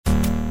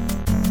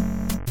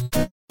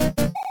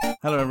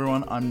Hello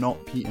everyone, I'm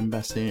not Pete and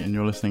Bessie, and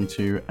you're listening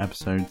to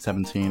episode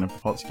 17 of the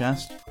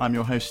podcast. I'm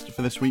your host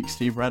for this week,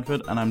 Steve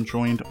Radford, and I'm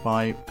joined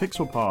by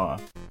Pixelpar.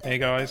 Hey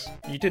guys,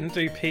 you didn't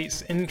do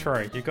Pete's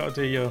intro. You got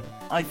to do your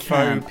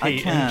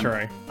Pete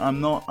intro.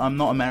 I'm not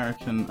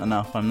American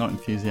enough. I'm not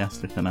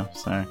enthusiastic enough.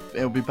 So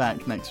it'll be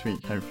back next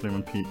week, hopefully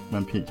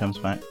when Pete comes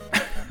back.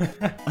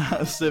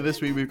 So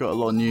this week we've got a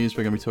lot of news.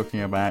 We're going to be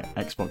talking about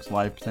Xbox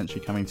Live potentially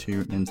coming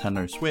to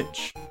Nintendo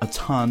Switch, a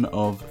ton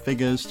of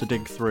figures to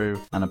dig through,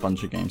 and a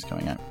bunch of games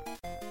coming out.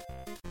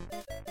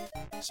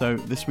 So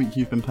this week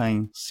you've been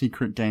playing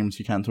secret games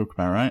you can't talk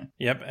about, right?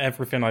 Yep,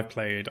 everything I've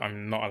played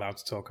I'm not allowed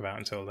to talk about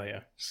until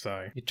later.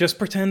 So you just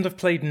pretend I've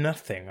played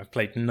nothing. I've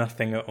played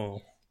nothing at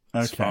all.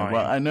 Okay,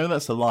 well, I know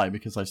that's a lie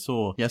because I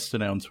saw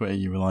yesterday on Twitter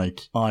you were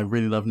like, oh, I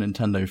really love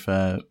Nintendo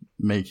for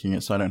making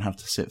it so I don't have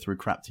to sit through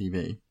crap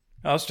TV.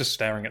 I was just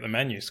staring at the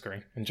menu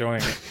screen,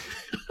 enjoying it.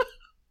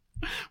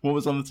 What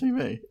was on the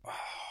TV? It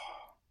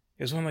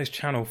was one of those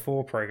Channel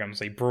 4 programs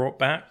they brought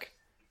back.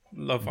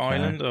 Love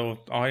Island or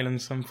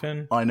Island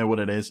something. I know what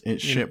it is.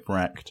 It's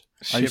Shipwrecked.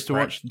 I used to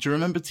watch... Do you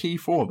remember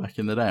T4 back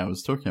in the day? I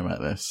was talking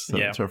about this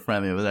to a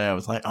friend the other day. I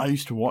was like, I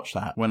used to watch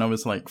that when I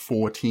was like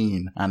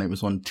 14 and it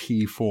was on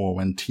T4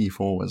 when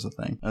T4 was a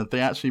thing.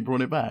 They actually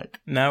brought it back.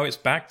 Now it's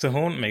back to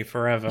haunt me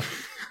forever.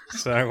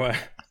 So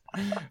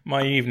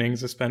my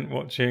evenings are spent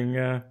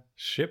watching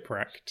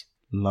Shipwrecked.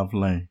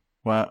 Lovely.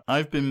 Well,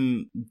 I've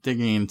been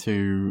digging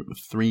into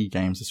 3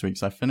 games this week.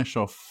 So I finished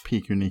off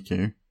Piku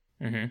Niku.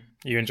 Mm-hmm.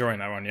 You enjoying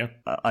that one, yeah?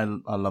 I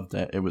loved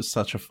it. It was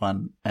such a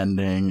fun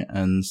ending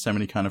and so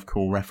many kind of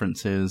cool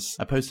references.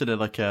 I posted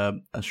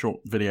a short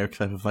video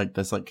clip of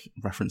there's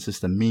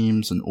references to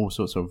memes and all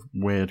sorts of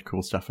weird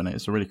cool stuff in it.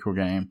 It's a really cool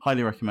game.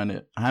 Highly recommend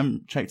it. I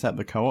haven't checked out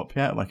the co-op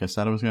yet, like I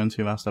said I was going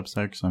to last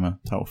episode because I'm a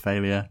total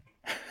failure.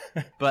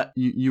 But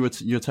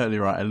you're totally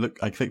right.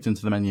 I clicked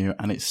into the menu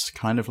and it's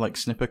kind of like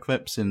snipper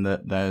clips in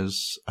that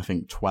there's I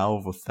think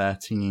 12 or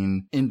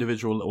 13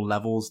 individual little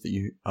levels that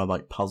you are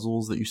like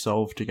puzzles that you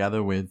solve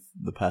together with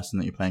the person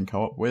that you're playing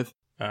co-op with.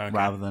 Okay.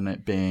 Rather than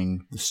it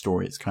being the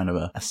story, it's kind of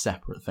a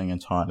separate thing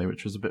entirely,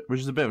 which is a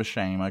bit of a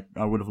shame.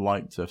 I would have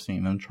liked to have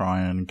seen them try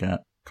and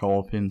get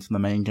co-op into the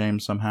main game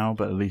somehow,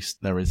 but at least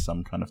there is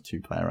some kind of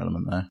 2-player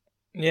element there.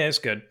 Yeah, it's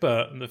good,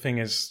 but the thing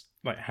is,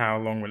 how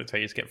long will it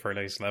take you to get through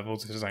those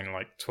levels? This is only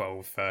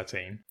 12,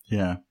 13.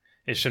 Yeah.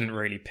 It shouldn't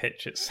really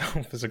pitch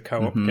itself as a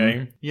co-op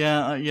game.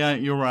 Yeah,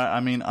 you're right. I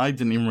mean, I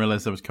didn't even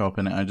realize there was co-op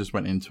in it. I just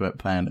went into it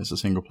playing it as a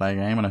single-player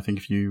game, and I think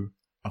if you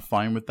are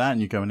fine with that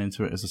and you're going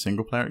into it as a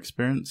single-player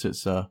experience,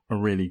 it's a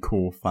really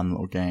cool, fun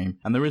little game.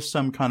 And there is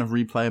some kind of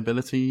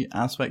replayability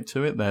aspect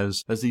to it.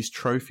 There's these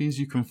trophies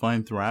you can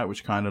find throughout,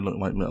 which kind of look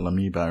like little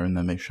amiibo, and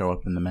then they show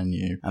up in the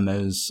menu. And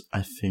there's,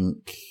 I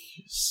think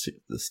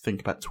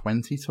about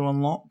 20 to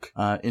unlock.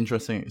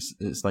 Interesting,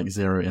 it's like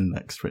zero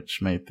indexed,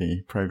 which made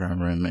the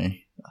programmer in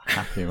me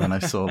happy when I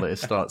saw that it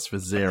starts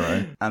with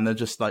 0. And they're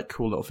just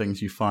cool little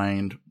things you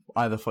find,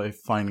 either for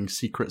finding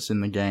secrets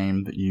in the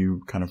game that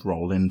you kind of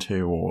roll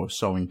into, or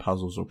solving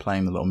puzzles, or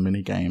playing the little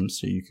mini games.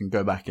 So you can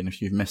go back, and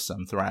if you've missed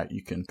some throughout,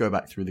 you can go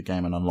back through the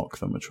game and unlock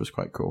them, which was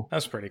quite cool.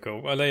 That's pretty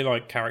cool. Are they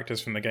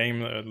characters from the game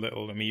that are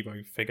little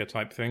amiibo figure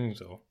type things,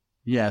 or?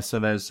 Yeah, so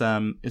there's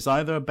it's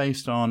either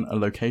based on a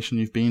location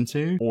you've been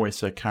to, or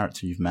it's a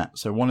character you've met.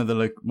 So one of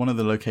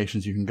the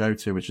locations you can go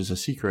to, which is a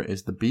secret,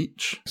 is the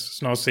beach.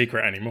 It's not a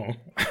secret anymore.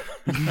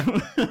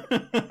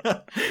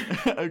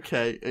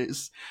 Okay,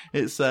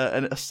 it's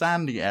a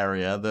sandy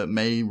area that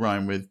may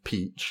rhyme with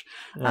peach,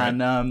 right.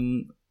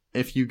 And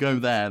if you go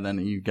there, then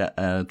you get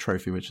a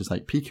trophy, which is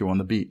Piku on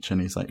the beach,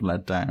 and he's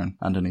led down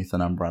underneath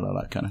an umbrella,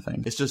 that kind of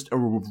thing. It's just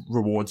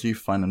rewards you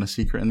for finding a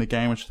secret in the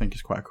game, which I think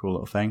is quite a cool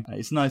little thing.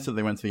 It's nice that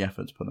they went to the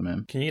effort to put them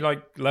in. Can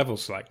you level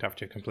select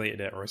after you've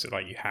completed it, or is it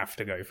you have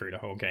to go through the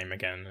whole game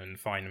again and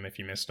find them if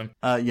you missed them?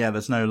 Yeah,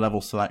 there's no level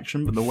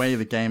selection, but the way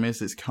the game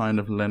is, it's kind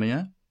of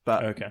linear.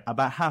 But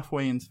about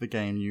halfway into the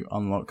game, you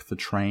unlock the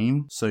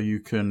train, so you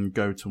can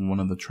go to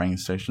one of the train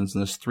stations, and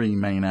there's 3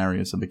 main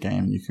areas of the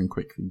game, and you can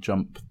quickly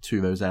jump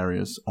to those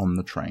areas on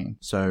the train.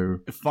 So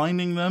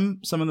finding them,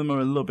 some of them are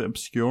a little bit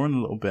obscure and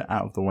a little bit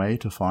out of the way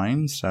to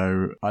find,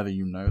 so either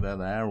they're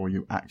there, or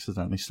you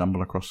accidentally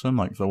stumble across them.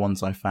 The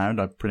ones I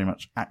found, I pretty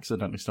much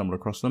accidentally stumbled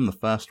across them. The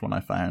first one I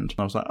found,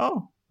 I was like,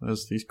 oh,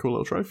 there's these cool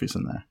little trophies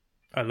in there.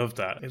 I loved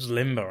that. It was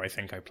Limbo, I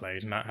think I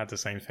played, and that had the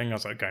same thing. I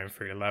was going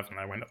through the level, and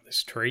I went up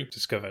this tree,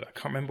 discovered, I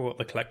can't remember what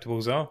the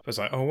collectibles are. I was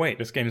oh wait,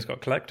 this game's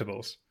got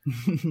collectibles.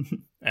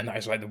 And that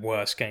is the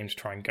worst game to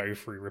try and go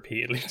through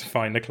repeatedly to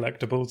find the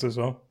collectibles as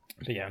well.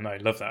 But yeah, no, I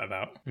love that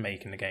about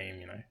making the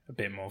game, a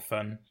bit more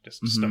fun,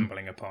 just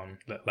stumbling upon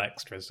little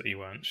extras that you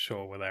weren't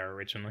sure were there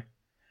originally.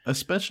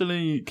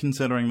 Especially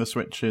considering the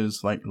Switch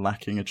is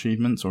lacking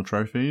achievements or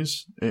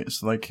trophies.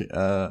 It's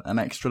an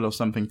extra little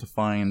something to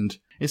find.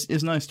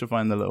 It's nice to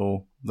find the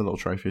little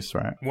trophies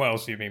throughout. What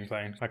else have you been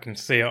playing? I can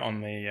see it on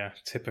the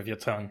tip of your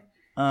tongue.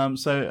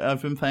 So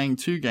I've been playing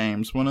 2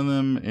 games. One of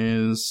them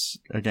is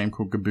a game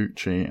called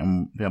Gabuchi,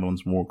 and the other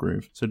one's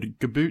Wargroove. So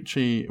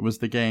Gabuchi was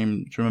the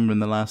game, do you remember in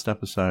the last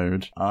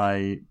episode,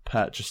 I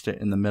purchased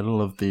it in the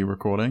middle of the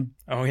recording?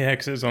 Oh yeah,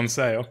 because it was on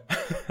sale.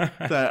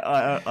 So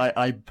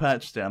I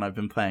purchased it and I've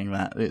been playing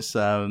that. It's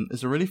a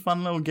really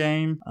fun little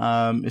game.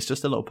 It's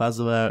just a little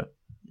puzzler.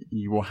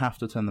 You will have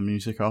to turn the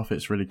music off.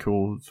 It's really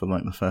cool for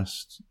like the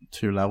first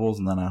 2 levels,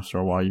 and then after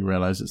a while you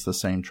realize it's the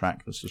same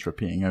track that's just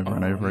repeating over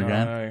and over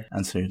again.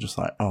 And so you're just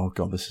like, oh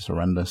god, this is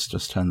horrendous.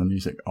 Just turn the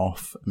music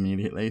off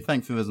immediately.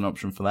 Thankfully there's an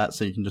option for that,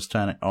 so you can just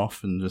turn it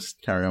off and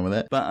just carry on with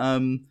it.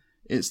 But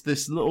it's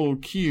this little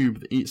cube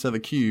that eats other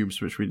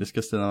cubes, which we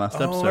discussed in the last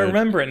episode. Oh, I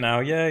remember it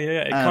now. Yeah.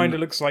 It kind of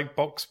looks like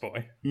Box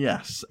Boy.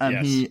 Yes, and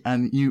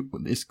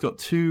it's got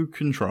 2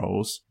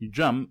 controls. You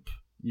jump,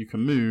 you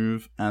can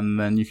move, and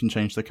then you can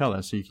change the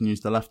color. So you can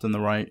use the left and the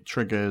right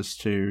triggers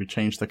to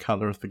change the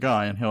color of the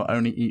guy, and he'll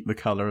only eat the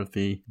color of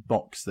the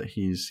box that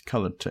he's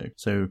colored to.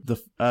 So the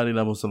early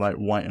levels are like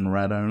white and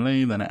red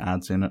only, then it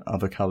adds in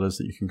other colors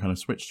that you can kind of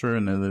switch through,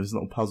 and then there's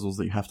little puzzles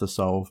that you have to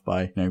solve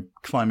by,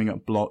 climbing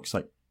up blocks,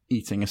 like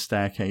eating a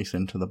staircase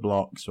into the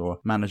blocks, or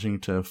managing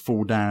to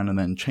fall down and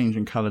then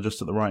changing color just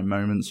at the right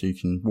moment so you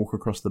can walk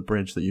across the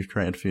bridge that you've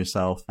created for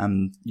yourself.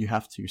 And you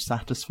have to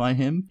satisfy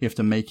him. You have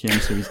to make him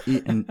so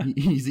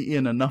he's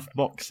eaten enough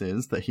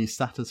boxes that he's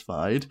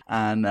satisfied.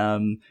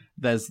 And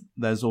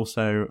there's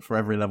also for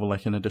every level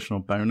like an additional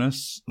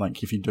bonus,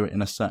 like if you do it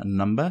in a certain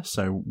number.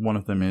 So one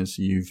of them is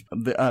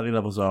the early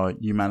levels are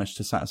you manage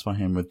to satisfy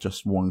him with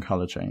just 1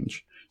 color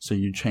change. So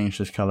you change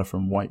this color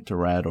from white to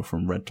red or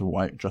from red to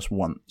white just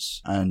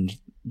once, and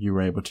you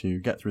were able to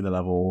get through the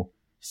level,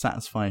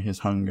 satisfy his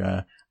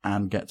hunger,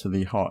 and get to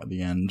the heart at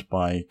the end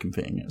by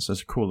completing it. So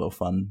it's a cool little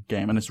fun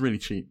game, and it's really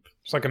cheap.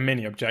 It's like a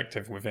mini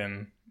objective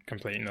within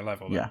completing the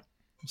level. Yeah.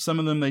 Some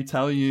of them they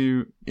tell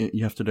you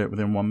you have to do it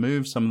within 1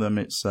 move. Some of them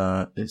it's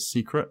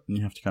secret, and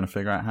you have to kind of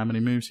figure out how many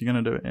moves you're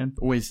going to do it in.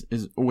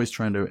 Always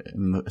try and do it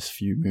in as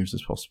few moves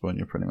as possible, and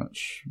you're pretty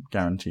much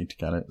guaranteed to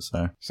get it.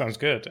 So sounds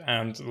good.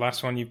 And the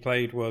last one you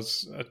played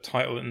was a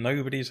title that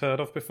nobody's heard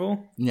of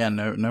before. Yeah,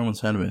 no one's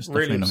heard of it. It's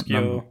really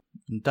obscure.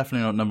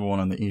 Definitely not number 1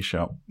 on the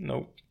eShop.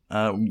 Nope.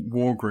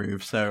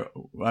 Wargroove. So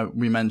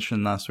we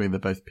mentioned last week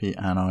that both Pete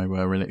and I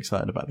were really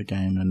excited about the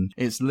game, and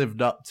it's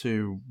lived up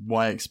to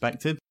what I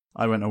expected.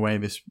 I went away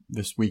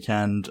this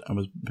weekend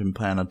and been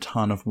playing a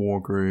ton of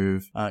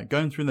Wargroove,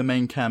 going through the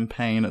main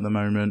campaign at the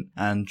moment,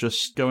 and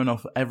just going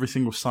off every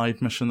single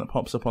side mission that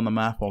pops up on the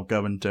map. I'll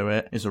go and do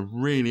it. It's a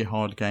really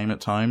hard game at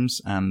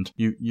times, and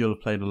you'll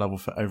have played a level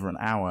for over an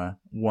hour.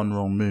 1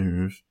 wrong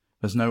move.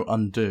 There's no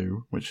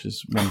undo, which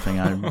is one thing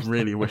I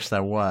really wish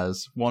there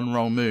was. 1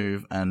 wrong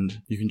move, and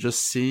you can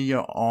just see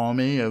your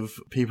army of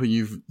people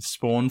you've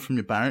spawned from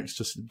your barracks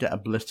just get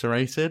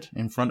obliterated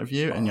in front of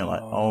you, and you're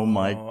like, oh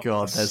my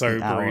god, there's so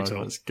the hour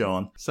brutal. that's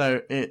gone. So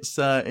it's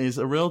is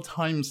a real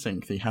time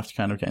sink that you have to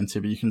kind of get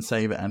into, but you can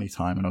save at any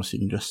time, and also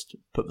you can just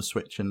put the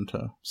switch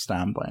into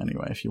standby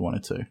anyway if you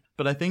wanted to.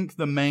 But I think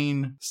the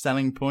main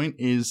selling point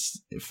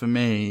is, for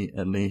me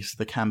at least,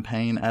 the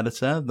campaign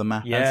editor, the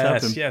map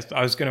editor. Yes,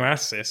 I was going to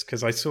ask this,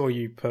 because I saw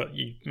you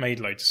made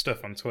loads of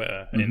stuff on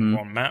Twitter in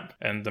one map,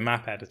 and the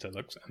map editor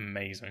looks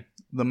amazing.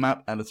 The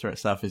map editor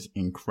itself is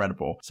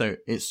incredible. So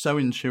it's so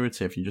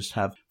intuitive. You just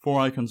have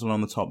 4 icons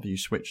along the top that you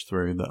switch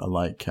through that are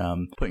like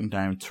putting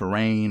down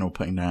terrain or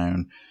putting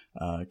down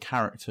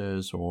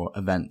characters or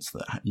events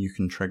that you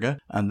can trigger,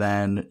 and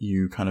then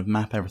you kind of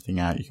map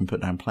everything out. You can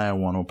put down player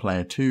 1 or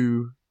player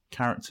 2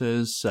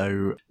 characters,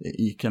 so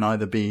you can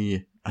either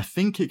be, I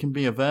think it can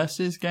be a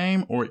versus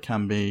game, or it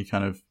can be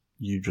kind of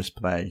you just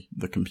play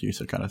the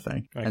computer kind of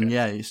thing. Okay. And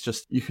yeah, it's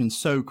just, you can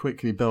so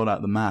quickly build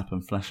out the map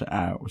and flesh it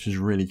out, which is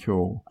really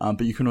cool.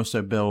 But you can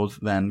also build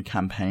then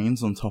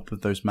campaigns on top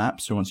of those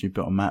maps. So once you've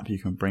built a map, you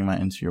can bring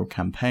that into your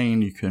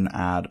campaign. You can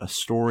add a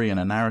story and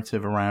a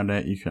narrative around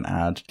it. Can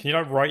you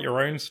like write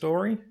your own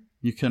story?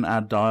 You can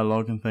add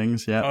dialogue and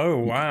things, yeah. Oh,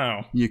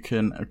 wow. You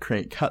can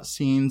create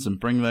cutscenes and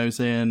bring those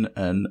in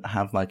and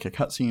have like a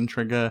cutscene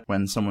trigger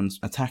when someone's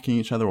attacking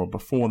each other or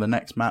before the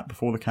next map,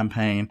 before the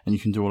campaign, and you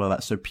can do all of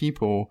that. So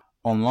people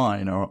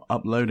online are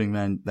uploading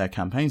their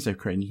campaigns they've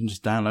created, and you can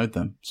just download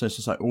them. So it's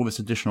just like all this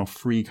additional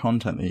free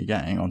content that you're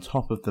getting on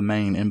top of the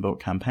main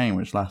inbuilt campaign,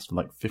 which lasts for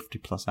like 50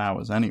 plus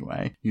hours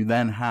anyway. You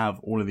then have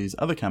all of these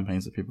other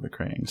campaigns that people are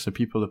creating. So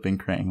people have been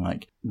creating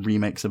like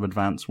remakes of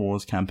Advance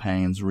Wars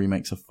campaigns,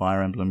 remakes of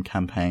Fire Emblem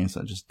campaigns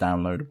that are just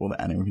downloadable,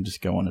 that anyone can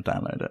just go on and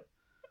download it.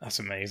 That's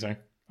amazing.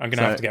 I'm going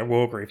to have to get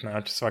Wargroove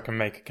now just so I can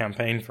make a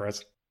campaign for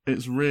us.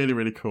 It's really,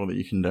 really cool that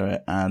you can do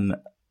it, and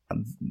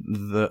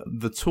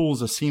the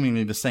tools are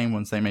seemingly the same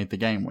ones they made the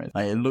game with.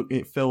 Like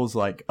it feels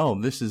like, oh,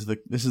 this is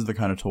the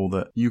kind of tool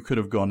that you could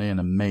have gone in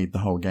and made the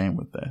whole game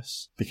with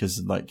this,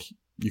 because like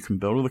you can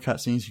build all the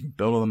cutscenes, you can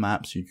build all the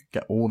maps, you can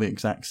get all the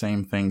exact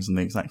same things and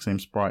the exact same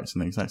sprites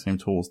and the exact same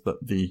tools that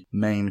the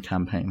main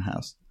campaign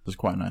has. It's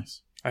quite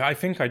nice. I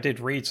think I did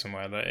read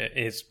somewhere that it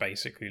is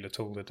basically the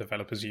tool that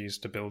developers use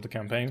to build the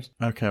campaigns.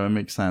 Okay, that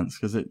makes sense,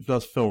 because it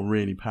does feel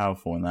really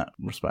powerful in that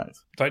respect.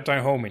 Don't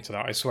hold me to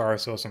that. I swear I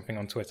saw something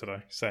on Twitter,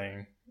 though,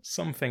 saying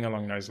something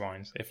along those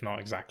lines, if not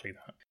exactly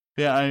that.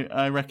 Yeah,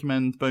 I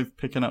recommend both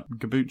picking up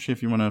Gabucci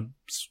if you want a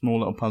small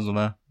little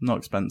puzzler, not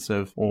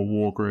expensive, or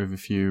Wargroove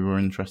if you are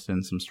interested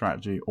in some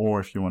strategy, or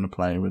if you want to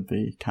play with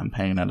the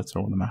campaign editor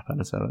or the map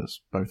editor.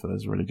 Both of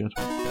those are really good.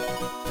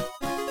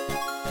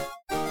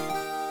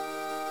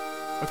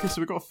 Okay,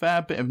 so we've got a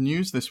fair bit of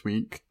news this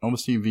week.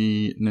 Obviously,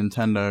 the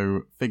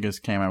Nintendo figures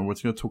came out. We're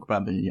going to talk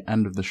about the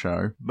end of the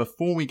show.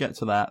 Before we get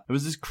to that, there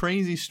was this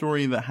crazy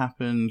story that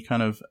happened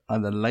kind of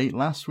either late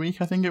last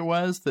week, I think it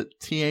was, that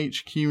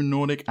THQ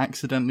Nordic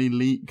accidentally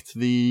leaked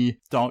the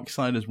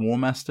Darksiders War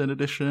Mastered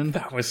Edition.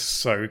 That was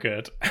so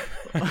good.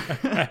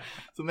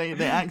 So they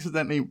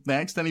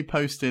accidentally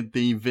posted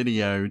the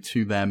video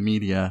to their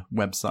media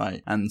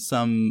website, and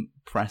some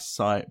press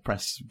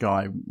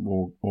guy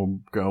or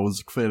girl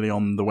was clearly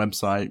on the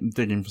website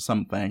digging for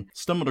something,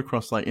 stumbled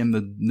across, like, in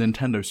the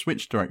Nintendo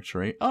Switch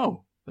directory,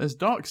 oh, there's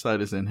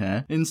Darksiders in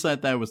here.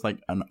 Inside there was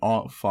like an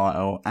art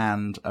file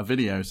and a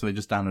video, so they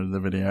just downloaded the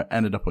video,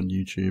 ended up on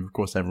YouTube. Of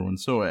course, everyone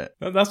saw it.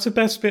 That's the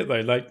best bit,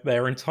 though. Like,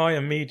 their entire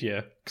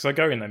media, because I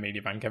go in their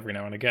media bank every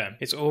now and again,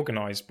 it's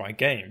organised by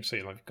game. So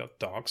you've got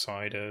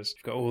Darksiders,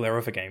 you've got all their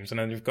other games, and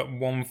then you've got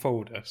one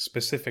folder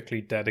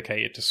specifically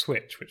dedicated to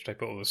Switch, which they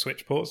put all the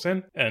Switch ports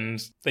in,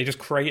 and they just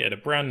created a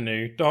brand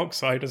new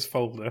Darksiders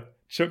folder,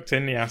 chucked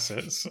in the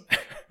assets,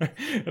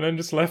 and then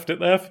just left it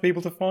there for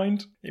people to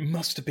find. It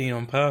must have been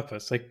on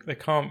purpose. They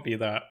can't be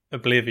that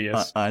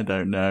oblivious. I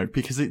don't know,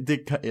 because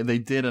they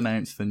did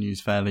announce the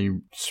news fairly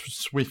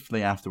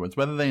swiftly afterwards.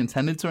 Whether they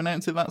intended to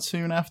announce it that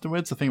soon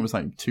afterwards, I think it was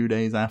like 2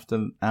 days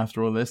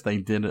after all this, they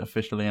did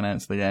officially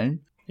announce the game.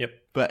 Yep.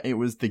 But it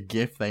was the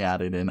GIF they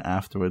added in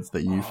afterwards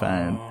that you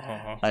found.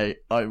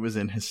 I was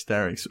in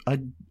hysterics.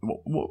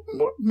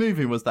 What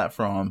movie was that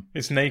from?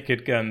 It's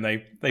Naked Gun.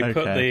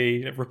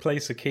 They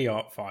replace a key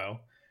art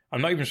file.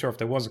 I'm not even sure if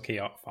there was a key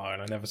art file,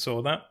 and I never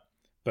saw that.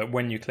 But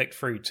when you clicked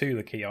through to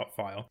the key art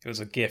file, it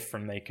was a GIF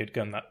from Naked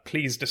Gun, that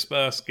 "please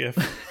disperse" GIF.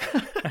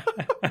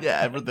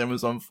 Yeah, everything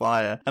was on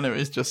fire, and it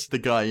was just the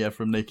guy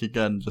from Naked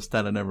Gun just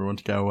telling everyone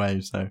to go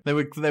away. So they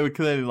were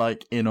clearly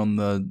like in on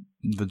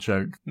the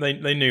joke.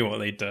 They knew what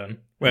they'd done,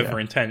 whether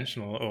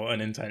intentional or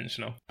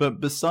unintentional. But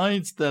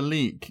besides the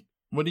leak,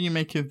 what do you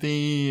make of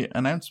the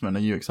announcement?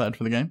 Are you excited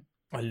for the game?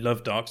 I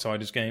love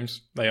Darksiders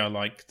games. They are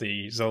like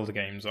the Zelda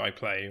games I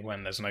play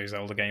when there's no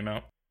Zelda game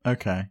out.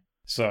 Okay.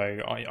 So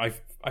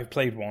I've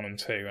played 1 and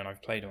 2, and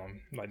I've played on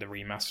like the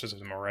remasters of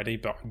them already,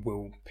 but I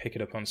will pick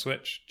it up on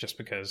Switch just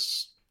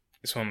because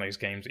it's one of those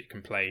games that you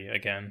can play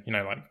again. You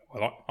know, like,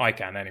 well, I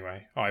can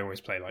anyway. I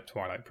always play like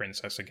Twilight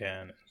Princess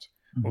again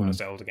and all the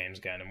Zelda games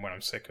again. And when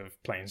I'm sick of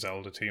playing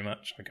Zelda too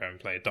much, I go and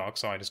play a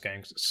Darksiders game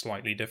because it's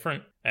slightly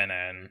different. And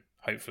then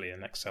hopefully the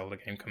next Zelda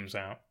game comes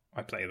out,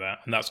 I play that,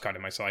 and that's kind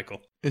of my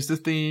cycle. Is this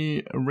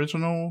the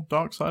original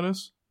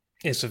Darksiders?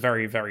 It's the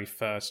very, very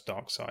first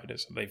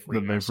Darksiders that they've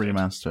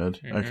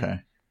remastered. Mm-hmm. Okay.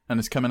 And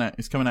it's coming out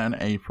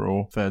in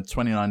April for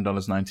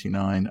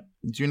 $29.99.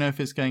 Do you know if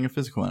it's getting a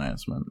physical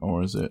announcement,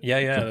 or is it?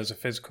 Yeah, there's a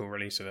physical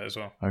release of it as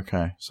well.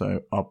 Okay,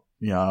 so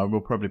I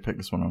will probably pick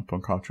this one up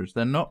on cartridge.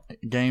 They're not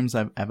games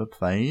I've ever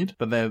played,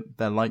 but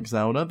they're like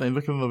Zelda. They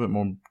look a little bit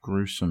more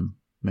gruesome,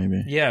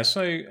 maybe. Yeah,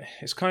 so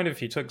it's kind of,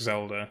 if you took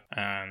Zelda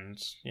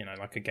and,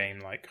 like a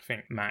game like, I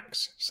think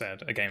Max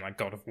said, a game like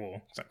God of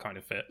War, that kind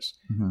of fits.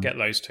 Mm-hmm. Get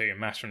those two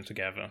and mash them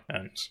together,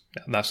 and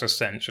that's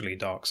essentially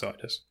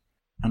Darksiders.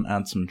 And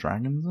add some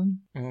dragons in?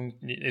 Well,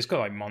 it's got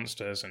like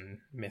monsters and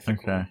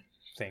mythical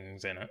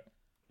things in it.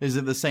 Is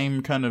it the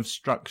same kind of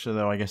structure,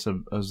 though, I guess,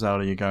 of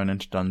Zelda? You're going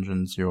into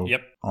dungeons, you're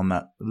on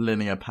that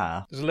linear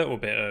path. There's a little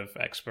bit of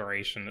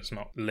exploration that's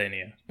not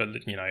linear, but,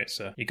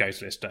 it's you go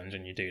to this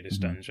dungeon, you do this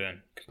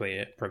dungeon, complete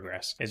it,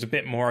 progress. It's a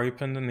bit more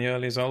open than the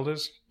earlier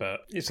Zeldas,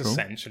 but it's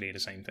essentially the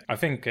same thing. I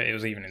think it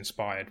was even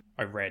inspired.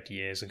 I read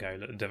years ago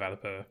that the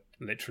developer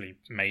literally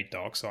made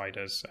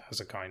Darksiders as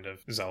a kind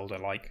of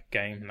Zelda-like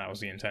game, and that was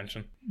the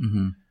intention.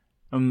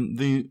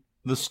 Mm-hmm.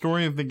 The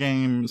story of the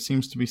game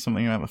seems to be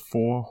something about the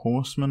 4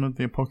 Horsemen of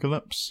the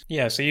Apocalypse.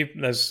 Yeah, so you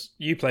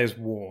play as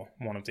War,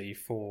 one of the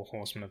 4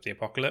 Horsemen of the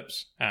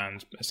Apocalypse,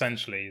 and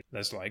essentially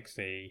there's like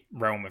the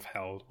Realm of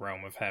Hell,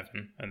 Realm of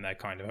Heaven, and they're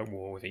kind of at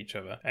war with each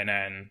other. And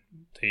then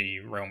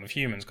the Realm of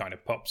Humans kind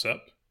of pops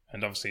up,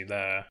 and obviously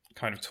they're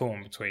kind of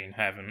torn between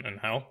Heaven and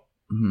Hell.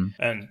 Mm-hmm.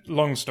 And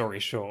long story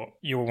short,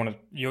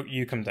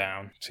 you come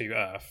down to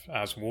Earth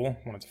as War,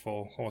 one of the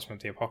 4 Horsemen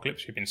of the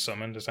Apocalypse. You've been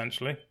summoned,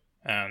 essentially,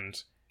 and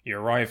you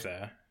arrive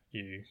there,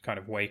 you kind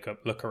of wake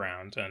up, look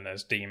around, and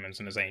there's demons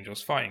and there's angels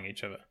fighting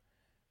each other.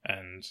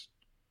 And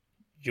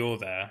you're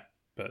there,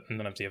 but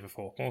none of the other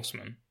 4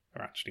 horsemen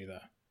are actually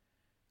there.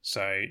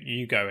 So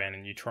you go in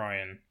and you try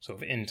and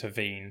sort of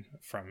intervene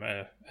from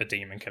a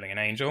demon killing an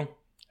angel.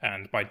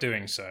 And by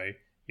doing so,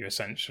 you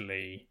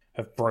essentially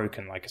have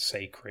broken like a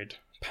sacred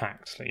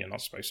pact that you're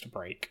not supposed to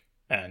break.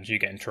 and you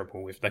get in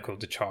trouble with, they're called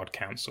the Charred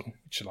Council,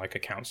 which are like a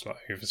council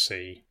that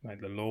oversee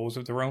like the laws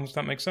of the realms, if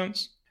that makes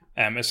sense.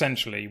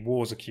 Essentially,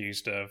 War's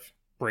accused of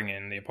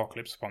bringing the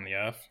apocalypse upon the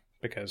Earth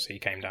because he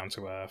came down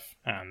to Earth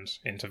and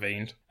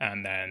intervened,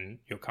 and then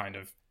you're kind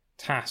of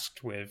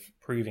tasked with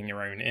proving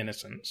your own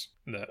innocence,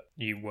 that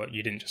you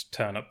didn't just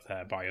turn up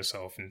there by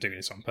yourself and do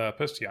this on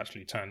purpose. You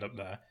actually turned up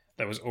there.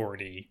 There was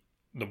already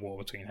the war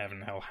between heaven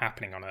and hell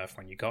happening on Earth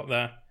when you got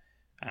there,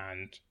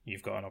 and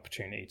you've got an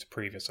opportunity to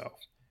prove yourself.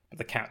 But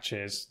the catch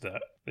is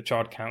that the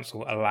Charred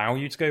Council allow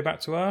you to go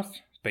back to Earth,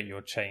 but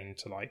you're chained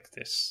to like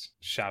this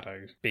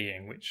shadow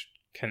being which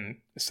can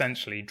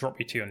essentially drop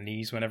you to your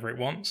knees whenever it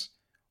wants,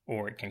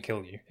 or it can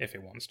kill you if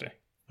it wants to.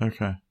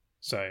 Okay.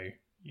 So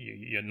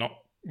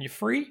you're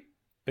free,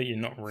 but you're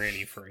not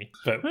really free.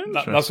 But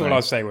that's all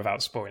I'll say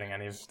without spoiling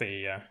any of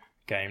the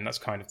game. That's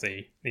kind of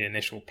the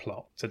initial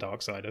plot to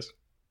Darksiders.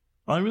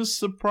 I was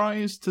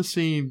surprised to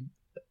see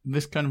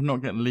this kind of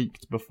not get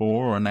leaked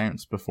before or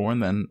announced before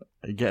and then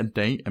get a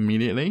date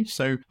immediately.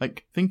 So,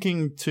 like,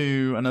 thinking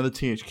to another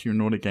THQ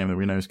Nordic game that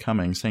we know is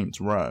coming, Saints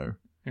Row,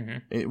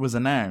 it was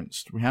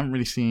announced. We haven't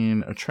really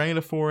seen a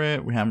trailer for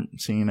it. We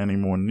haven't seen any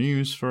more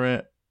news for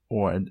it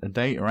or a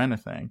date or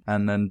anything.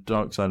 And then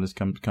Darksiders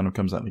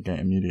comes out the gate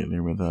immediately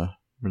with a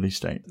release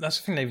date. That's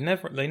the thing,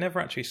 they never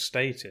actually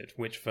stated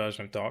which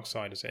version of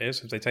Darksiders it is.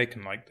 Have they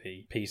taken like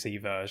the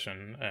PC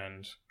version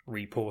and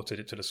reported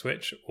it to the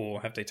Switch,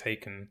 or have they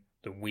taken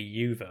the Wii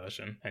U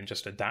version and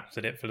just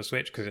adapted it for the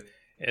Switch? Because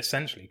it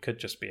essentially could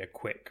just be a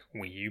quick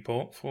Wii U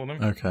port for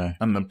them. Okay,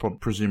 and then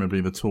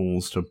presumably the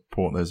tools to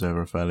port those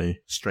over are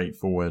fairly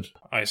straightforward.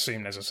 I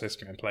assume there's a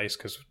system in place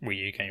because Wii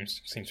U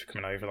games seem to be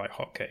coming over like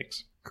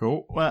hotcakes.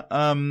 Cool. Well,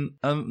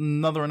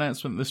 another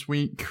announcement this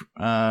week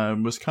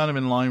was kind of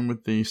in line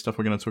with the stuff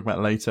we're going to talk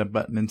about later,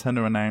 but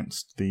Nintendo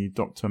announced the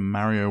Dr.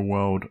 Mario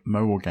World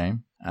mobile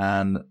game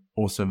and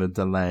also the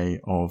delay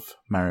of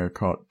Mario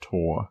Kart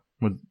Tour.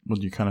 What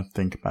do you kind of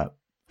think about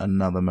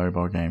another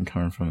mobile game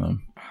coming from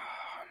them?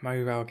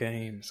 Mobile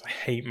games. I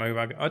hate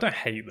mobile games. I don't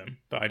hate them,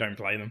 but I don't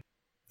play them.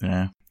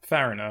 Yeah.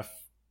 Fair enough.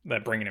 They're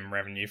bringing in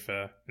revenue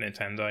for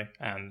Nintendo,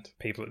 and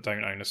people that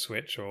don't own a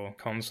Switch or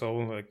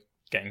console are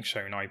getting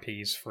shown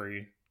IPs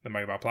through the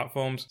mobile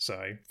platforms,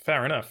 so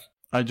fair enough.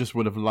 I just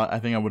would have I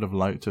think I would have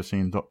liked to have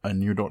seen a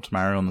new Dr.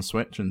 Mario on the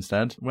Switch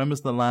instead. When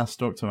was the last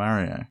Dr.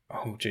 Mario?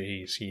 Oh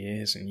geez,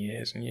 years and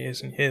years and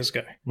years and years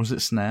ago. Was it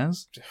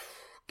SNES?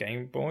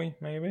 Game Boy,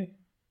 maybe?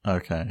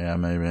 Okay, yeah,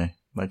 maybe.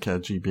 Like a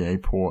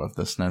GBA port of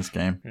the SNES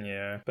game.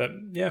 Yeah, but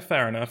yeah,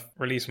 fair enough.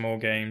 Release more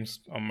games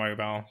on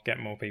mobile, get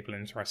more people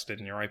interested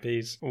in your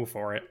IPs. All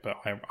for it, but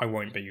I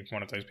won't be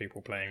one of those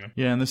people playing them.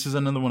 Yeah, and this is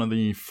another one of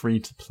the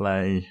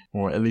free-to-play,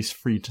 or at least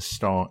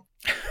free-to-start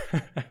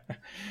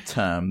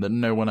term that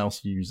no one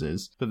else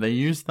uses. But they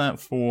used that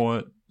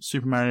for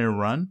Super Mario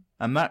Run,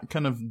 and that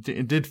kind of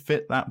it did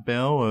fit that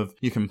bill of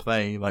you can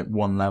play like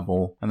one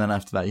level, and then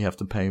after that you have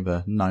to pay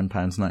the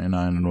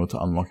 £9.99 in order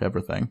to unlock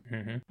everything.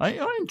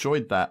 I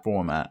enjoyed that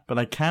format, but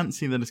I can't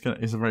see that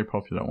it's a very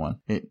popular one.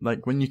 It,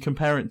 like, when you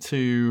compare it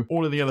to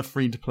all of the other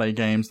free-to-play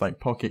games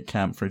like Pocket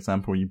Camp, for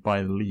example, you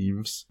buy the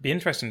leaves. Be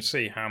interesting to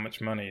see how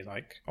much money,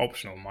 like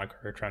optional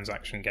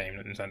microtransaction game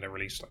that Nintendo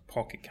released, like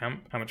Pocket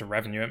Camp, how much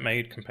revenue it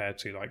made compared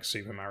to like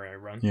Super Mario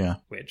Run,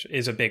 which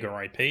is a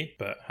bigger IP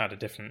but had a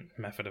different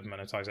method of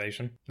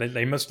monetization.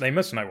 They must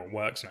know what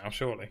works now,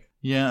 surely.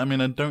 Yeah, I mean,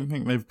 I don't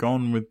think they've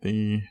gone with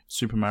the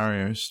Super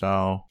Mario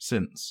style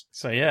since.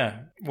 So yeah,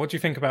 what do you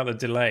think about the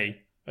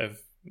delay of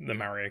the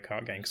Mario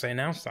Kart game? Because they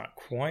announced that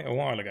quite a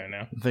while ago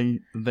now.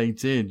 They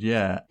did,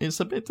 yeah. It's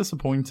a bit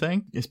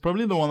disappointing. It's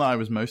probably the one that I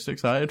was most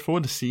excited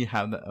for, to see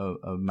how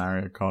a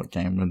Mario Kart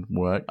game would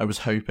work. I was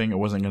hoping it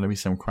wasn't going to be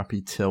some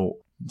crappy tilt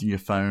your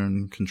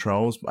phone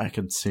controls, but I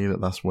could see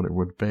that that's what it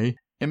would be.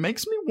 It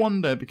makes me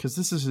wonder, because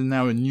this is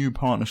now a new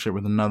partnership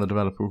with another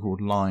developer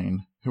called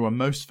Line, who are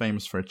most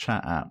famous for a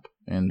chat app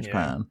in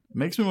Japan. It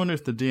makes me wonder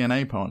if the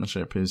DNA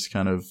partnership is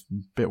kind of a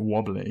bit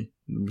wobbly.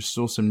 We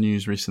saw some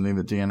news recently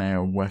that DNA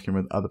are working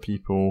with other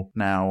people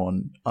now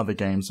on other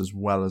games as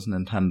well as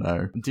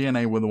Nintendo.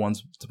 DNA were the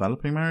ones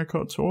developing Mario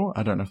Kart Tour.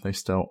 I don't know if they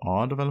still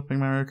are developing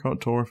Mario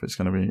Kart Tour, if it's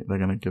going to be, they're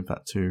going to give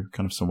that to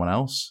kind of someone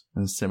else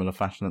in a similar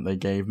fashion that they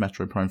gave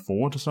Metroid Prime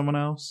 4 to someone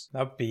else.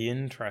 That'd be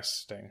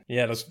interesting.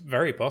 Yeah, that's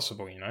very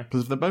possible, you know.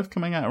 Because if they're both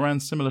coming out around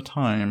similar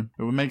time,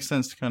 it would make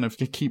sense to kind of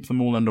keep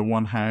them all under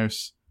one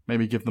house,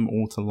 maybe give them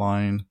all to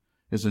Line.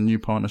 It's a new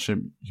partnership,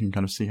 you can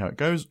kind of see how it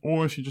goes.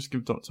 Or if you just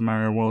give Dr.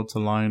 Mario World to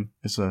Line,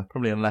 it's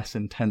probably a less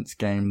intense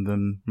game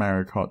than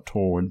Mario Kart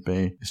Tour would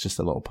be. It's just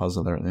a little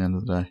puzzler at the end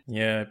of the day.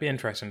 Yeah, it'd be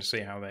interesting to see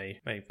how they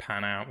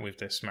pan out with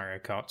this Mario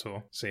Kart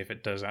Tour. See if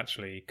it does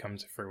actually come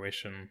to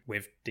fruition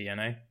with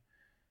DNA.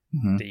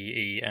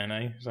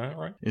 D-E-N-A, is that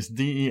right? It's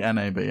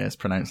D-E-N-A, but yeah, it's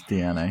pronounced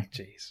DNA.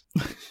 Jeez.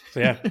 So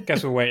yeah,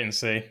 guess we'll wait and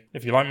see.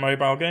 If you like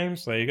mobile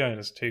games, there you go.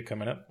 There's 2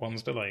 coming up.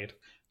 1's delayed.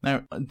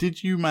 Now,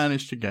 did you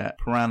manage to get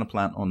Piranha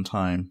Plant on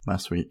time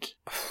last week?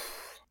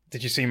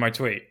 Did you see my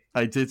tweet?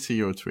 I did see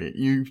your tweet.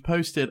 You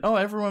posted, "Oh,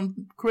 everyone,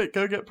 quick,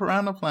 go get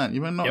Piranha Plant. You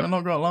might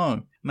not got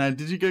long." Now,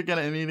 did you go get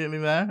it immediately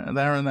there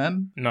and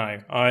then? No,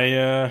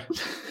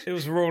 it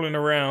was rolling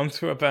around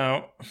to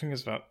about, I think it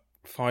was about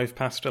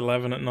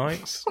 11:05 at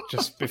night,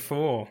 just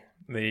before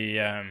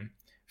the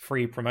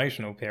free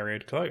promotional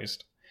period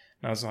closed.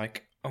 And I was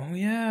like, oh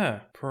yeah,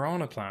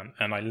 Piranha Plant.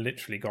 And I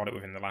literally got it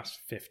within the last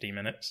 50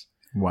 minutes.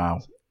 Wow.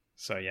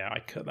 So yeah, I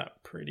cut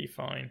that pretty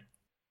fine.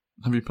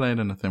 Have you played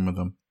anything with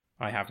him?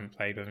 I haven't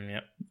played with him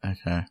yet.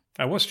 Okay.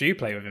 I watched you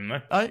play with him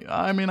though.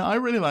 I mean, I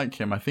really like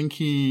him. I think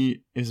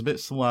he is a bit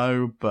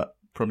slow, but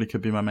probably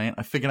could be my main.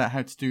 I figured out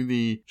how to do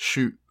the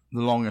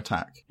long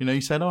attack. You know,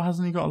 you said, oh,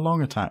 hasn't he got a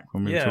long attack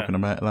when we were talking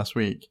about it last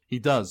week? He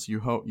does. You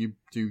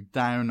do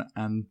down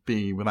and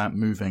B without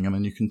moving, and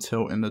then you can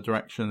tilt in the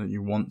direction that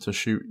you want to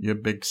shoot your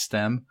big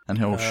stem, and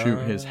he'll shoot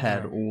his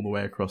head all the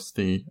way across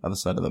the other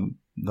side of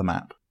the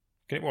map.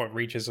 What,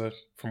 reaches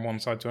from one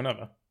side to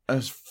another?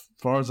 As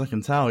far as I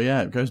can tell,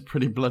 yeah, it goes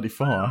pretty bloody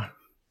far.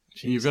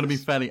 Jesus. You've got to be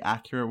fairly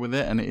accurate with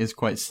it, and it is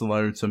quite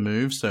slow to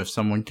move. So if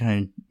someone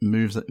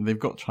moves, they've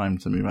got time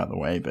to move out of the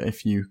way. But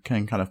if you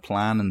can kind of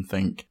plan and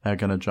think they're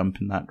going to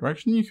jump in that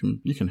direction, you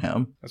can hit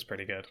them. That's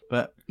pretty good.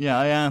 But yeah,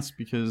 I asked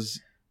because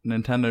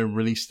Nintendo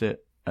released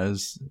it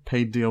as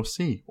paid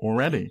DLC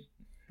already.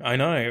 I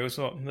know, it was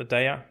what, the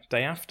day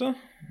after?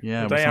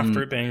 Yeah, the day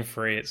after it being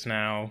free. It's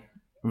now.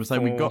 It was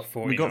like we got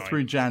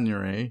through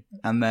January,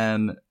 and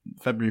then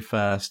February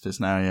 1st,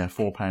 it's now,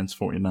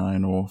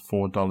 £4.49 or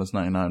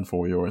 $4.99,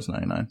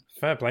 €4.99.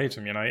 Fair play to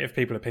them, you know. If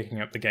people are picking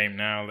up the game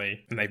now,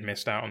 they've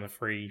missed out on the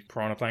free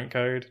Piranha Plant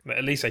code.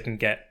 At least they can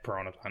get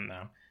Piranha Plant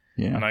now.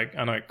 Yeah. And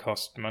I know it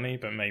costs money,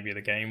 but maybe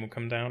the game will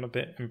come down a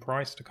bit in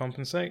price to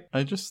compensate.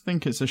 I just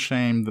think it's a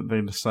shame that they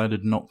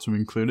decided not to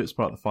include it as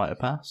part of the Fighter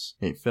Pass.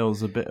 It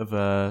feels a bit of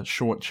a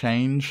short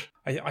change.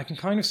 I can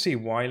kind of see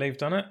why they've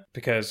done it,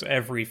 because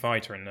every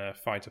fighter in the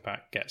Fighter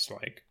Pack gets,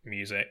 like,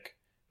 music,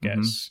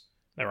 gets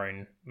their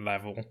own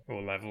level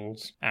or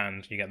levels,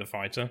 and you get the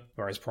fighter,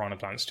 whereas Piranha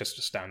Plant's just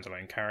a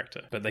standalone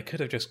character. But they could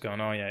have just gone,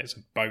 oh yeah, it's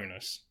a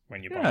bonus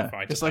when you buy the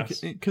Fighter Pass. It's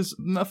like, because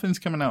nothing's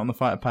coming out on the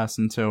Fighter Pass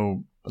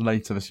until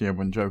later this year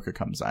when Joker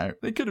comes out.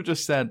 They could have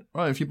just said,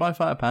 oh, if you buy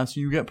Fighter Pass,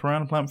 you get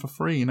Piranha Plant for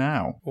free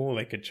now. Or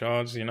they could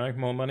charge,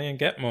 more money and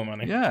get more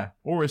money. Yeah,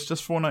 or it's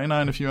just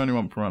 $4.99 if you only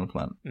want Piranha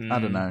Plant. I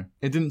don't know.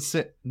 It didn't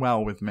sit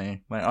well with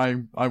me.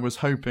 Like I was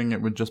hoping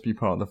it would just be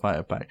part of the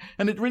Fighter Pack.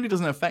 And it really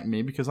doesn't affect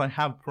me because I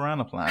have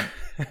Piranha Plant.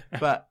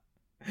 But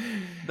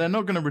they're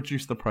not going to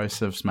reduce the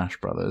price of Smash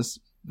Brothers.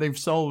 They've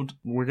sold,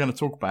 we're going to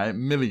talk about it,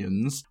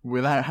 millions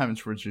without having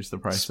to reduce the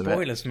price of it.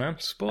 Spoilers, man.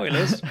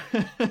 Spoilers.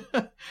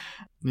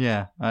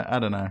 Yeah, I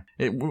don't know.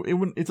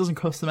 It doesn't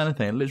cost them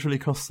anything. It literally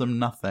costs them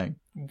nothing.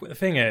 The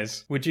thing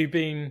is, would you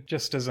be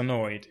just as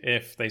annoyed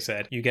if they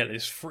said you get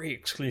this free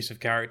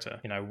exclusive character,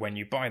 when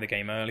you buy the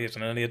game early as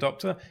an early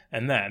adopter,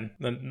 and then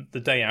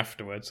the day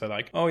afterwards they're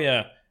like, oh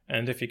yeah,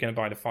 and if you're going to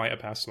buy the Fighter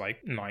Pass, like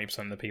 90%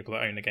 of the people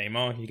that own the game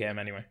you get them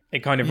anyway.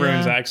 It kind of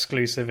ruins that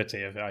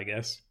exclusivity of it, I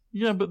guess.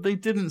 Yeah, but they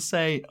didn't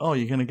say, oh,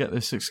 you're going to get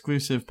this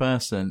exclusive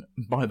person.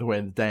 By the way,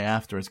 the day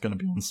after it's going to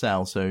be on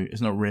sale, so it's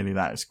not really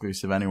that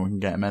exclusive. Anyone can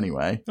get them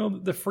anyway. Well,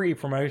 the free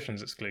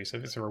promotion's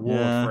exclusive. It's a reward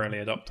for early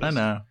adopters. I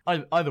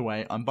know. Either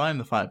way, I'm buying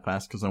the Fight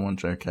Pass because I want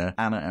Joker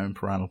and I own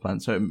Piranha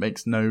Plant, so it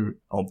makes no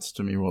odds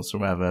to me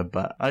whatsoever.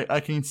 But I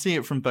can see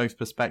it from both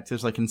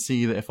perspectives. I can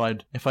see that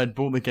if I'd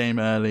bought the game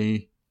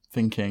early,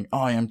 thinking,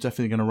 oh, I'm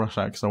definitely going to rush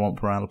out because I want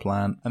Piranha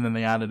Plant. And then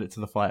they added it to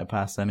the Fighter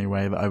Pass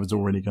anyway that I was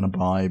already going to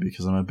buy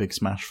because I'm a big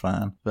Smash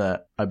fan.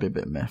 But I'd be a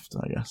bit miffed,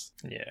 I guess.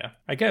 Yeah.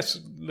 I guess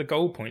the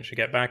gold points you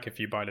get back if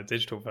you buy the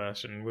digital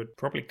version would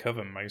probably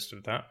cover most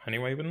of that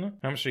anyway, wouldn't it?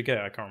 How much do you get?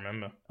 I can't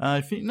remember. No,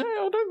 I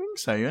don't think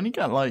so. You only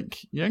get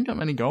you don't get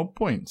many gold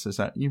points.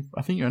 I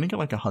think you only get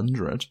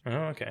 100. Oh,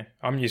 okay.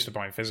 I'm used to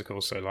buying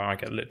physical, so I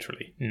get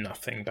literally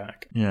nothing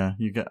back. Yeah,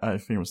 you get, I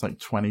think it was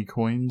 20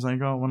 coins I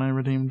got when I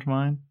redeemed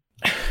mine.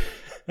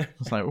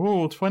 It's like,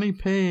 oh,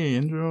 20p,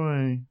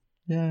 enjoy.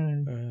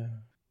 Yay.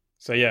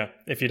 So yeah,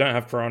 if you don't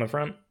have Piranha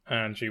Plant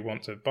and you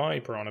want to buy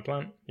Piranha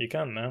Plant, you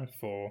can now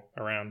for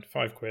around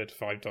 £5, $5,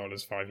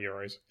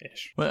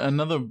 €5-ish. Well,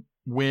 another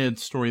weird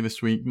story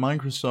this week,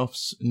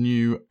 Microsoft's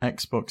new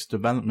Xbox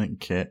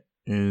development kit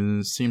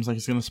seems like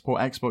it's going to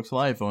support Xbox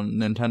Live on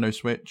Nintendo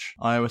Switch,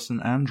 iOS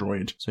and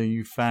Android. So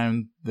you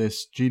found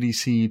this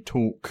GDC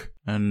talk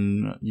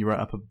and you wrote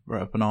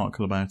up an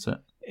article about it.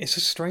 It's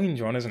a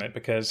strange one, isn't it?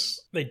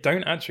 Because they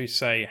don't actually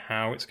say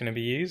how it's going to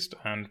be used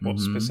and what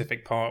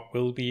specific part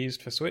will be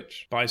used for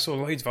Switch. But I saw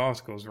loads of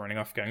articles running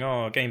off going,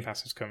 oh, Game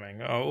Pass is coming.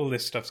 Oh, all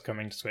this stuff's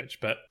coming to Switch.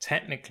 But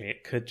technically,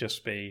 it could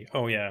just be,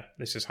 oh yeah,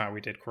 this is how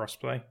we did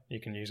crossplay. You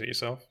can use it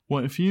yourself.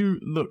 Well, if you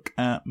look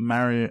at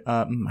Mario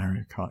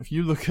Kart, if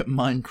you look at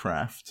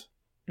Minecraft,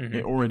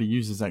 it already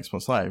uses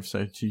Xbox Live.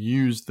 So to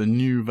use the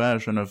new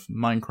version of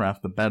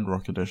Minecraft, the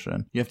Bedrock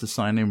Edition, you have to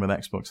sign in with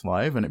Xbox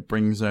Live and it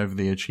brings over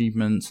the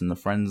achievements and the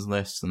friends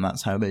list, and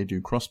that's how they do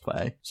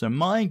crossplay. So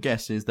my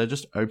guess is they're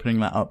just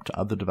opening that up to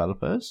other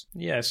developers.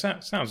 Yeah,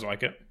 sounds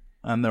like it.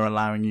 And they're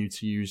allowing you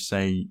to use,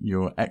 say,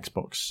 your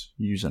Xbox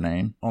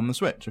username on the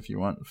Switch if you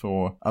want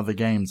for other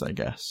games, I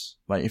guess.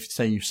 Like, if,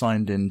 say, you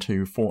signed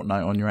into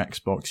Fortnite on your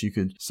Xbox, you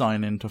could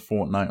sign into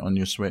Fortnite on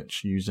your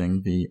Switch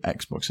using the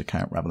Xbox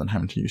account rather than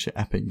having to use your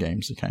Epic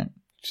Games account.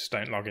 Just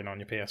don't log in on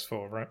your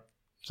PS4, right?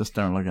 Just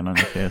don't log in on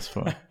your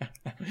PS4.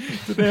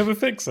 Did they ever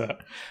fix that?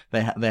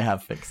 They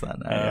have fixed that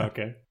now. Yeah.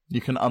 Okay.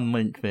 You can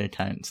unlink the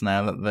accounts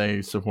now that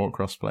they support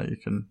crossplay. You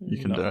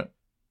can do it.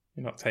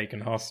 You're not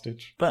taken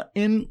hostage. But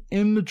in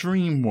the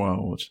dream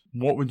world,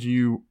 what would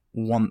you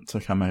want to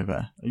come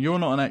over? You're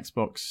not an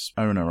Xbox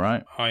owner,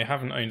 right? I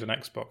haven't owned an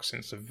Xbox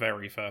since the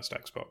very first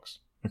Xbox.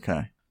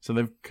 Okay. So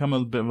they've come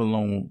a bit of a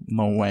long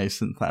way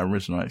since that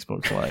original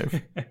Xbox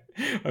Live.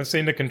 I've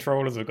seen the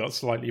controllers have got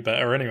slightly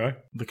better anyway.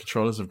 The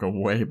controllers have got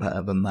way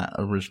better than that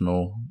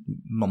original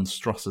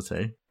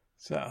monstrosity.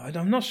 So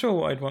I'm not sure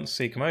what I'd want to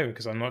see come over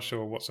because I'm not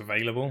sure what's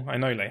available. I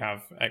know they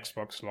have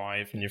Xbox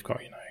Live and you've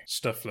got,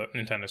 stuff that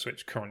Nintendo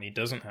Switch currently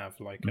doesn't have,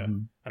 like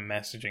a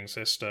messaging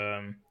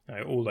system,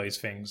 all those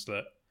things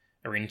that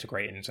are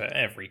integrated into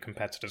every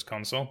competitor's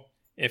console.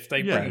 If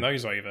they bring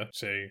those over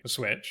to the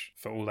Switch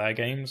for all their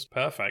games,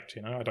 perfect.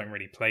 I don't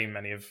really play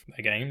many of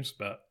their games,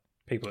 but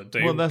people that do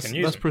can use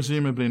them. That's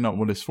presumably not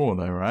what it's for,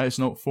 though, right? It's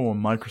not for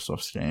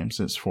Microsoft's games.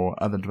 It's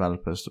for other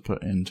developers to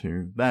put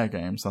into their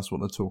games. That's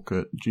what the talk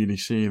at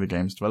GDC, the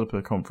Games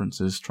Developer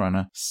Conference, is trying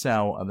to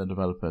sell other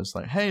developers.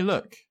 Like, hey,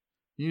 look,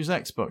 use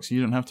Xbox.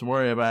 You don't have to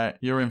worry about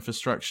your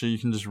infrastructure. You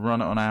can just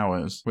run it on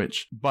ours,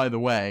 which, by the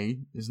way,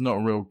 is not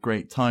a real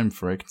great time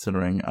for it,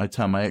 considering I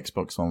turned my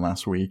Xbox on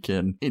last week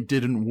and it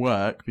didn't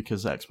work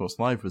because Xbox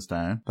Live was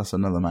down. That's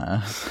another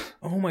matter.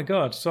 Oh my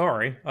god,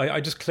 sorry.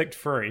 I just clicked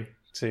through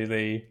to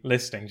the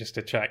listing just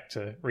to check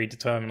to read the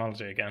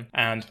terminology again,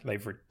 and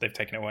they've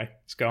taken it away.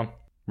 It's gone.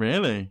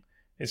 Really?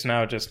 It's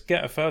now just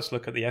get a first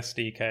look at the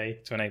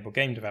SDK to enable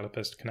game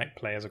developers to connect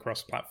players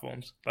across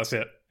platforms. That's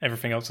it.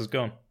 Everything else is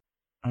gone.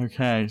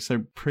 Okay,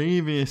 so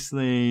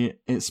previously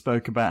it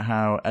spoke about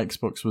how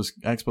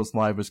Xbox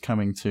Live was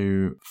coming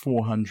to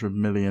 400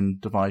 million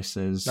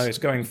devices. No, it's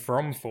going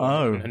from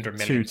 400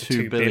 million to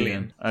 2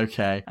 billion.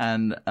 Okay,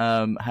 and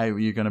how are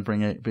you going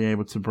to be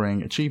able to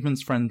bring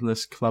achievements, friend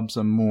lists, clubs,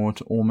 and more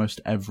to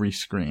almost every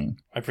screen?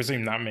 I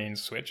presume that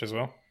means Switch as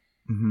well.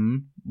 Mm-hmm.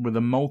 With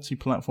a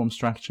multi-platform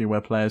strategy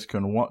where players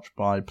can watch,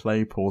 buy,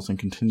 play, pause, and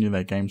continue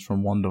their games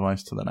from one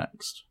device to the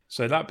next.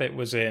 So that bit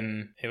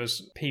it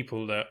was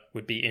people that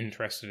would be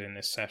interested in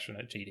this session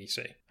at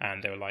GDC.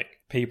 And they were like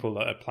people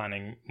that are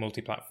planning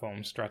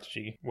multi-platform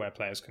strategy where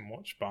players can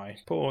watch, buy,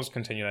 pause,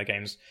 continue their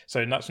games.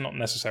 So that's not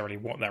necessarily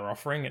what they're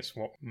offering. It's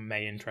what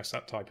may interest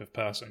that type of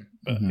person.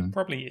 But it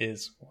probably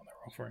is what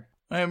they're offering.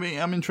 I mean,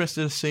 I'm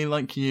interested to see,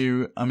 like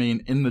you,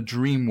 in the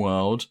dream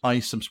world,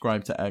 I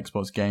subscribe to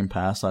Xbox Game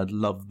Pass. I'd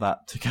love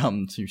that to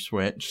come to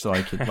Switch so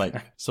I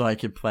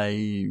could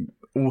play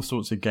all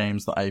sorts of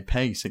games that I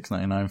pay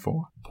 $6.99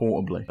 for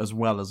portably, as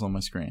well as on my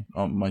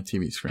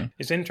TV screen.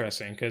 It's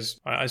interesting because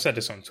I said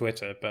this on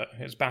Twitter, but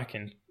it was back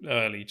in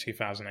early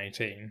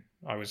 2018.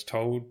 I was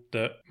told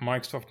that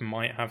Microsoft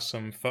might have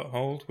some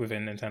foothold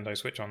within Nintendo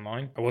Switch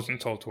Online. I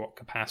wasn't told to what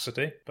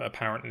capacity, but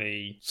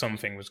apparently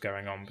something was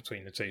going on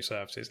between the two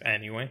services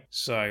anyway.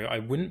 So I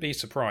wouldn't be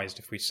surprised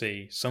if we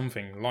see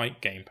something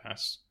like Game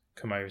Pass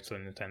come over to the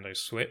Nintendo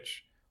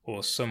Switch,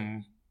 or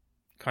some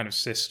kind of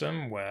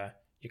system where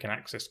you can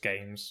access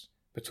games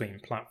between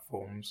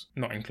platforms,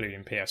 not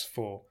including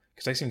PS4.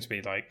 Because they seem to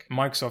be like,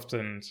 Microsoft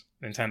and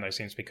Nintendo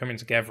seem to be coming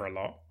together a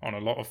lot on a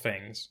lot of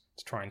things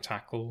to try and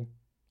tackle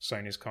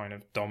Sony's kind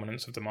of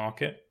dominance of the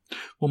market.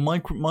 Well,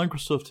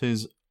 Microsoft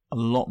is a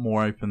lot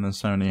more open than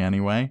Sony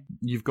anyway.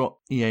 You've got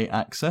EA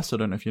Access, I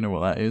don't know if you know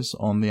what that is,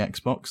 on the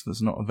Xbox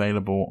that's not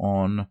available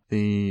on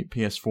the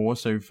PS4.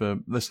 So for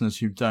listeners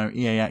who don't,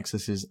 EA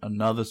Access is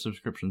another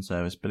subscription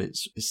service, but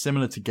it's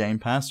similar to Game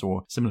Pass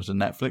or similar to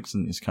Netflix,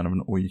 and it's kind of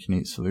an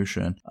all-you-can-eat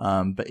solution.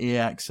 But EA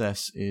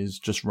Access is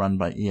just run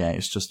by EA.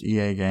 It's just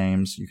EA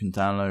games. You can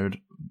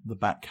download the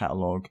back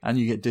catalogue and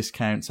you get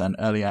discounts and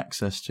early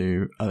access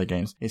to other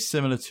games. It's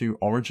similar to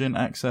Origin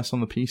Access on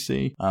the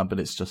PC, but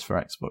it's just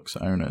for Xbox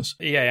owners.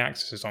 EA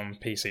Access is on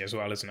PC as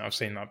well, isn't it? I've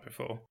seen that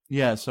before.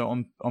 Yeah, so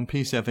on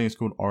PC I think it's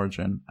called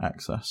Origin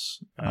Access.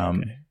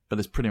 Okay. But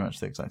it's pretty much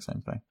the exact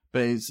same thing.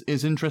 But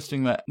it's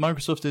interesting that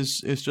Microsoft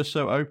is just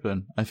so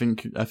open. I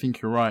think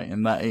you're right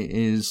in that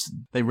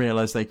they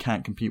realize they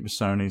can't compete with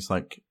Sony's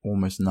like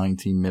almost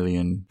 90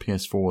 million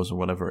PS4s or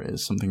whatever it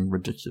is, something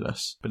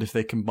ridiculous. But if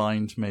they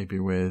combined maybe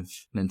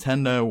with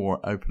Nintendo or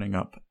opening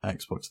up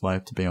Xbox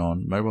Live to be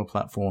on mobile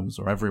platforms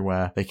or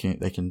everywhere, they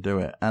can do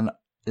it. And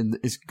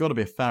it's got to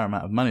be a fair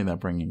amount of money they're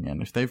bringing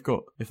in. If they're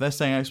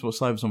saying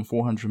Xbox Live is on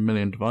 400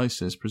 million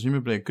devices,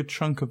 presumably a good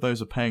chunk of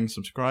those are paying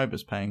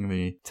subscribers, paying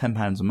the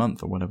 £10 a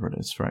month or whatever it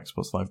is for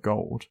Xbox Live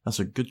Gold. That's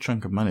a good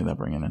chunk of money they're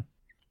bringing in.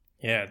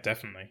 Yeah,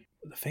 definitely.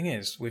 The thing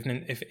is,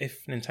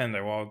 if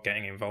Nintendo are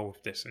getting involved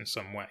with this in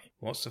some way,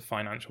 what's the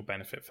financial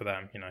benefit for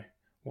them?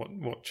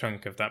 What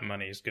chunk of that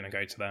money is going to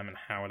go to them, and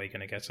how are they going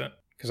to get it?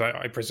 Because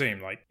I presume,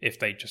 like, if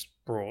they just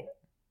brought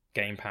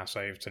Game Pass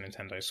over to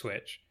Nintendo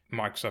Switch,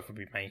 Microsoft would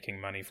be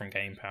making money from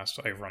Game Pass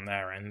over on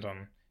their end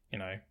on,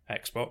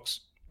 Xbox,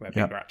 where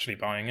people are actually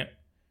buying it.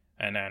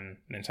 And then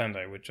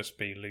Nintendo would just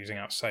be losing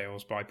out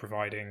sales by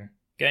providing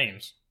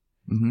games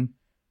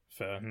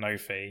for no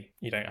fee.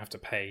 You don't have to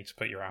pay to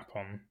put your app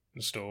on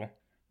the store.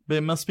 But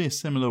it must be a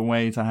similar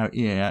way to how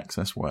EA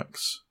Access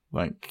works.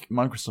 Like,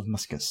 Microsoft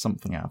must get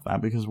something out of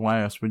that, because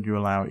why else would you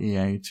allow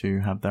EA to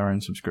have their own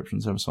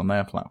subscription service on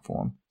their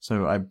platform?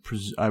 So I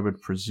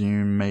would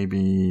presume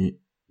maybe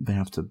they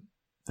have to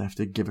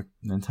give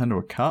Nintendo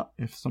a cut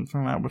if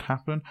something like that would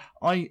happen.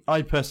 I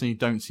personally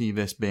don't see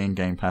this being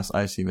Game Pass.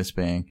 I see this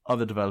being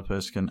other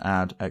developers can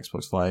add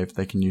Xbox Live,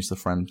 they can use the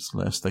friends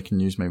list, they can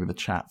use maybe the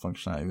chat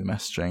functionality, the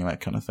messaging, that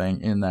kind of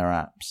thing in their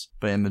apps.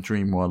 But in the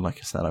dream world, like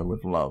I said, I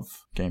would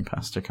love Game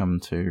Pass to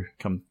come to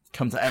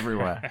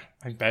everywhere.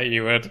 I bet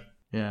you would.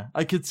 Yeah.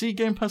 I could see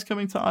Game Pass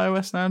coming to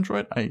iOS and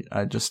Android. I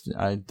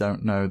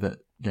don't know that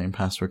Game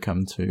Pass would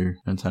come to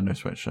Nintendo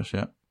Switch just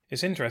yet.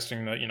 It's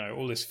interesting that,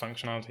 all this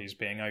functionality is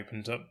being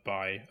opened up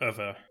by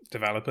other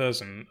developers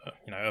and,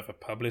 other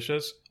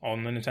publishers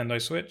on the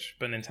Nintendo Switch,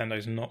 but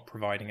Nintendo's not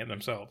providing it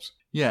themselves.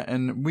 Yeah,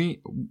 and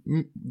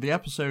the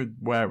episode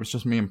where it was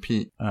just me and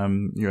Pete,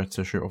 you had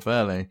to shoot off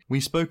early,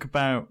 we spoke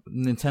about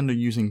Nintendo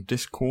using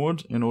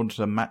Discord in order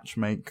to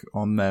matchmake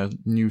on their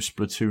new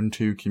Splatoon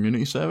 2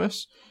 community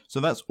service. So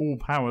that's all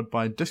powered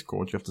by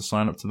Discord. You have to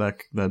sign up to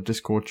their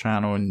Discord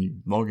channel and you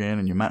log in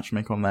and you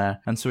matchmake on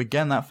there. And so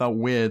again, that felt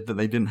weird that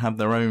they didn't have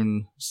their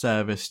own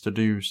service to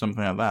do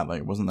something like that. Like,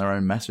 it wasn't their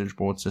own message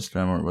board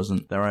system, or it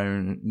wasn't their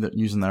own,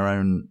 using their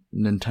own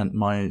Nintendo,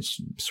 My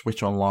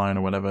Switch Online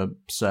or whatever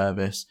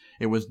service.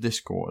 It was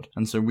Discord.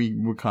 And so we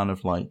were kind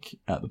of like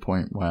at the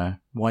point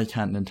where, why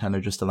can't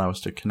Nintendo just allow us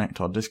to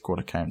connect our Discord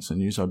accounts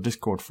and use our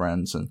Discord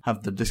friends and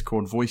have the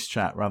Discord voice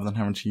chat rather than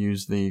having to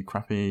use the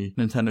crappy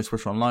Nintendo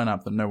Switch Online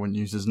app that no one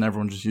uses and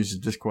everyone just uses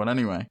Discord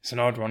anyway? It's an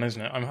odd one, isn't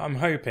it? I'm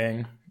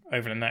hoping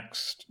over the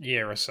next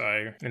year or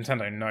so,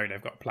 Nintendo know they've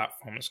got a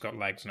platform that's got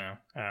legs now,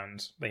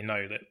 and they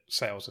know that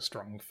sales are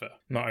strong for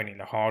not only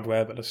the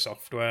hardware but the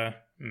software.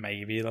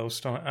 Maybe they'll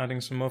start adding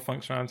some more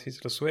functionality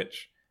to the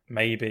Switch.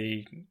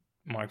 Maybe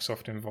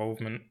Microsoft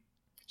involvement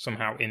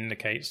somehow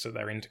indicates that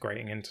they're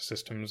integrating into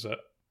systems that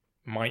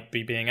might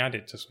be being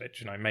added to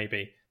Switch.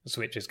 Maybe the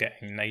Switch is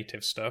getting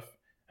native stuff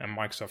and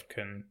Microsoft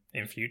can,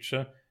 in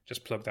future,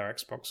 just plug their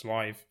Xbox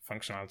Live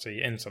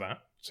functionality into that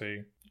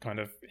to kind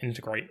of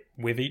integrate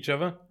with each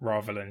other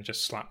rather than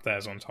just slap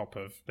theirs on top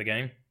of the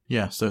game.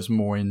 Yeah, so it's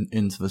more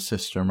into the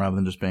system rather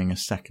than just being a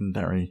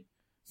secondary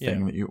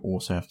thing that you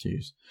also have to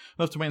use.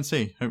 We'll have to wait and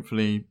see.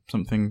 Hopefully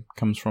something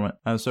comes from it.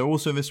 So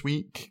also this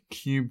week,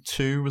 Cube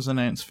 2 was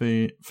announced for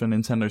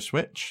Nintendo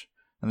Switch,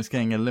 and it's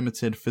getting a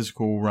limited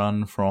physical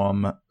run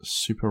from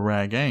Super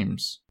Rare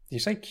Games. Did you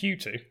say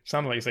Q2?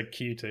 Sounded like you said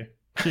Q2.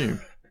 Cube.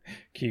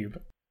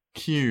 Cube.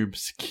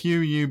 Cubes.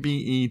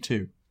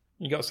 Q-U-B-E-2.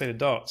 You got to say the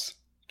dots.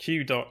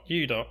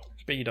 Q.U.B.E.2.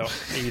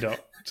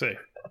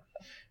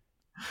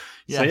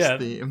 Yes, so, yeah,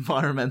 the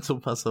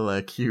environmental puzzle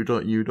there.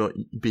 Q.U.B.E.2.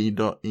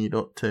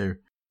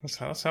 That's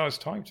how it's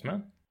typed,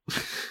 man.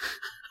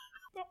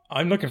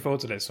 I'm looking forward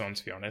to this one,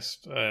 to be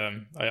honest.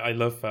 I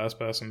love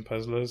first-person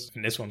puzzlers,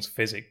 and this one's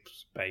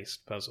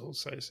physics-based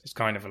puzzles, so it's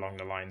kind of along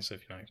the lines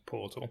of,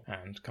 Portal,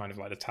 and kind of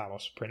like the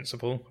Talos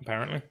principle,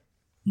 apparently.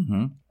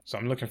 Mm-hmm. So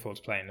I'm looking forward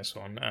to playing this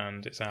one,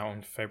 and it's out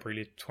on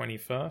February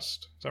 21st.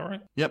 Is that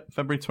right? Yep,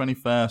 February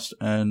 21st,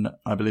 and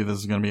I believe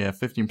there's going to be a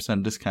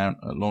 15% discount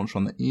at launch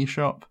on the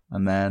eShop,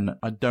 and then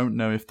I don't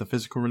know if the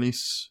physical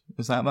release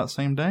is out that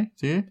same day,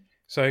 do you?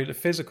 So the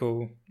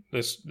physical,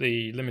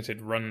 the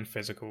limited run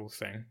physical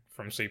thing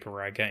from Super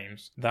Rare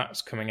Games,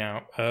 that's coming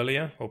out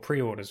earlier, or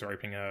pre-orders are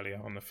opening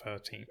earlier on the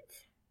 13th.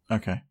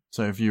 Okay,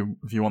 so if you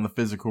want the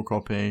physical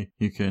copy,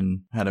 you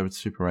can head over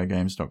to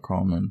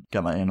superraregames.com and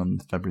get that in on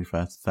February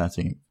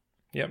 13th.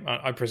 Yep,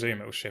 I presume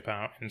it will ship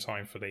out in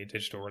time for the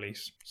digital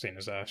release, seeing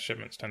as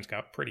shipments tend to go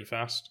out pretty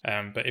fast.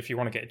 But if you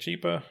want to get it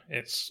cheaper,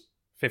 it's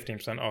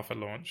 15% off at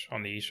launch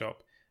on the eShop.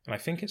 And I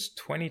think it's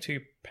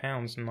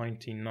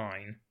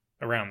 £22.99,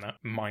 around that,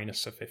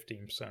 minus a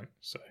 15%.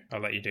 So I'll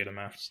let you do the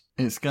maths.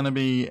 It's going to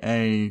be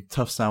a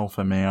tough sell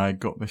for me. I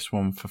got this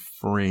one for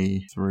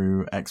free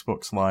through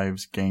Xbox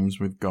Live's Games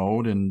with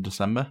Gold in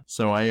December.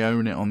 So I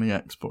own it on the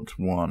Xbox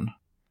One.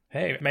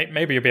 Hey,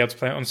 maybe you'll be able to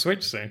play it on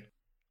Switch soon.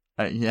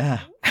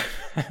 Yeah.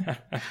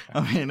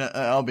 I mean,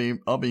 I'll be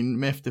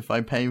miffed if I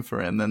pay for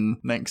it, and then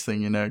next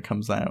thing you know, it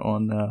comes out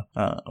on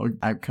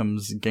out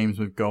comes Games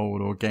with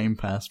Gold or Game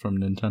Pass from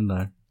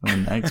Nintendo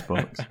on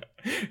Xbox.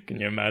 Can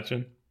you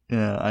imagine?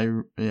 Yeah, I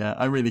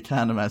really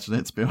can imagine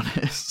it, to be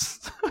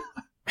honest.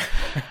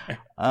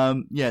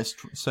 Yes,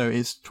 so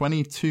it's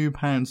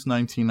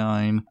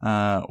 £22.99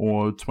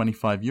 or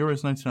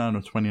 €25.99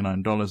 or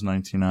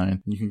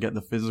 $29.99. You can get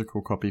the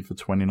physical copy for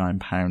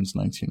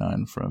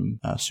 £29.99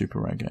 from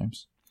Super Rare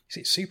Games.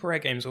 See, Super Rare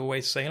Games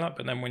always sale up,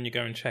 but then when you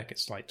go and check,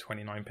 it's like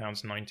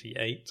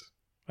 £29.98.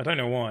 I don't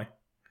know why.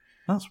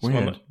 That's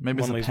weird.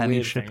 Maybe it's a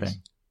penny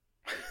shipping.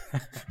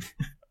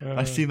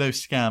 I see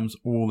those scams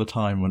all the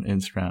time on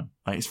Instagram.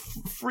 Like, it's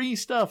free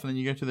stuff, and then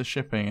you go to the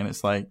shipping, and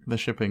it's like, the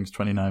shipping's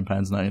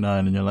 £29.99,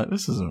 and you're like,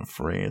 this isn't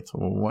free at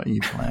all. What are you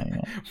playing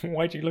at?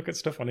 Why do you look at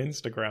stuff on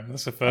Instagram?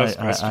 That's the first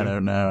question. I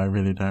don't know. I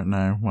really don't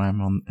know why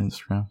I'm on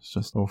Instagram. It's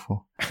just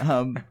awful.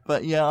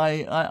 But yeah,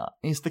 I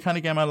it's the kind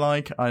of game I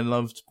like. I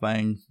loved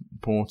playing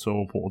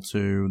Portal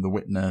 2, The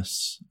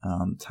Witness,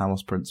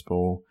 Talos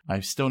Principle.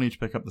 I still need to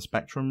pick up the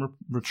Spectrum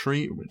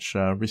Retreat, which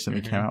recently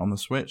came out on the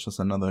Switch. That's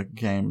another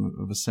game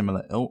of a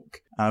similar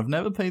ilk. I've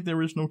never played the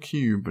original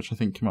Cube, which I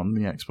think came out on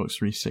the Xbox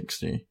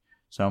 360.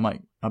 So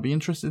I'll be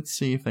interested to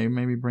see if they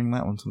maybe bring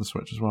that one to the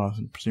Switch as well.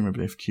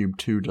 Presumably if Cube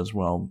 2 does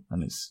well,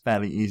 and it's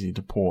fairly easy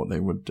to port, they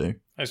would do.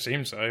 I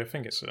assume so. I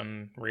think it's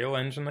an Unreal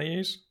Engine they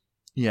use.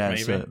 Yeah,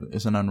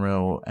 it's an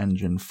Unreal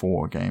Engine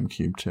 4 game,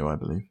 Cube 2, I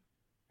believe.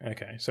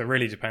 Okay, so it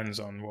really depends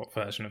on what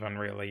version of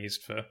Unreal they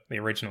used for the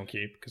original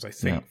Cube, because I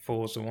think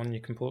 4 is the one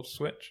you can port to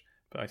Switch,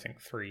 but I think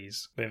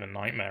 3's a bit of a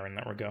nightmare in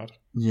that regard.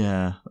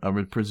 Yeah, I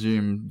would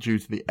presume due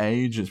to the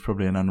age, it's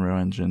probably an Unreal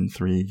Engine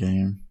 3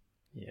 game.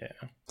 Yeah.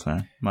 So,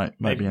 might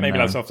be a maybe no.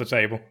 that's off the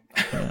table.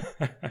 Yeah.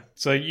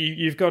 So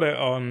you've got it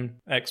on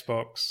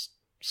Xbox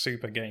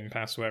Super Game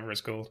Pass, whatever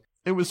it's called.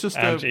 It was just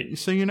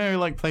so you know,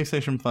 like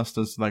PlayStation Plus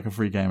does like a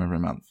free game every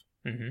month.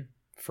 Mm-hmm.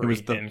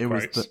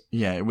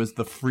 It was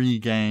the free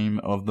game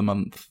of the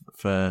month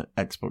for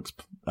Xbox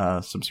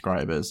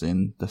subscribers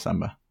in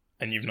December.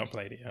 And you've not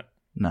played it yet?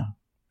 No.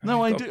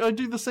 No, I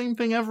do the same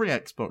thing every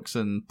Xbox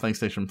and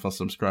PlayStation Plus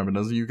subscriber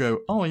does. You go,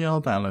 oh yeah,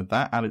 I'll download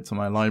that, add it to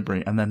my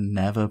library, and then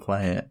never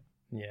play it.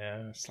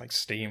 Yeah, it's like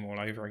Steam all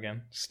over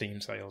again.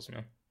 Steam sales,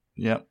 man.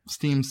 Yep,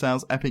 Steam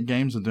sales. Epic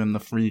Games are doing the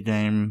free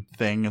game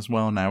thing as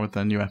well now with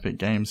their new Epic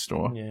Games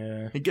store.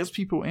 Yeah, it gets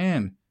people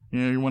in. You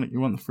know, you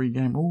want the free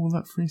game. Oh,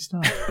 that free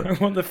stuff. I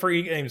want the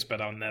free games,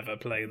 but I'll never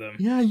play them.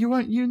 Yeah, you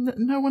won't.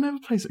 No one ever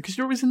plays it because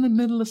you're always in the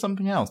middle of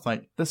something else.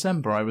 Like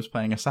December, I was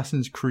playing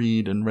Assassin's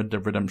Creed and Red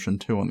Dead Redemption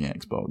 2 on the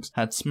Xbox.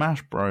 Had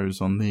Smash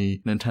Bros on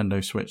the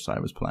Nintendo Switch that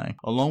I was playing,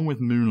 along with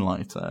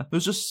Moonlighter.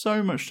 There's just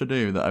so much to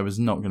do that I was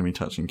not going to be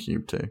touching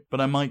Cube 2.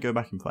 But I might go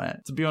back and play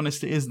it. To be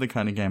honest, it is the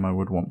kind of game I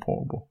would want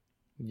portable.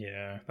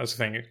 Yeah, that's the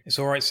thing. It's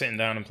alright sitting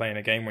down and playing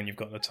a game when you've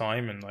got the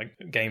time, and like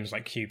games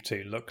like Cube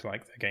 2 look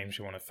like the games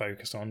you want to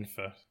focus on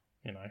for,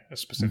 you know, a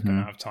specific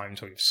amount of time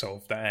until you've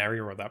solved that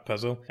area or that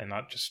puzzle, and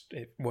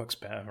it works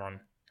better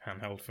on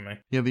handheld for me.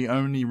 Yeah, the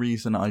only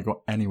reason I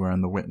got anywhere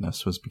in The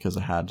Witness was because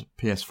I had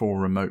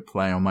PS4 remote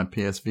play on my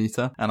PS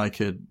Vita, and I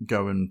could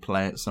go and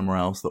play it somewhere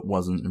else that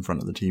wasn't in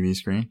front of the TV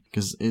screen,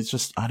 because it's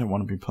just, I don't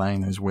want to be playing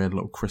those weird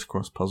little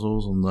crisscross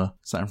puzzles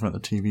sat in front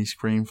of the TV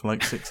screen for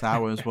like 6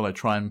 hours while I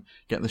try and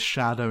get the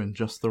shadow in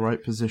just the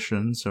right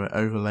position so it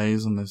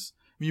overlays on this.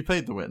 Have you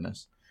played The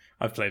Witness?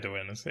 I've played The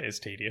Witness. It is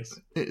tedious.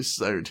 It's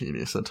so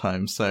tedious at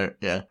times. So,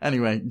 yeah.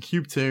 Anyway,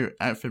 Cube 2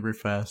 out February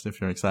 1st.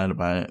 If you're excited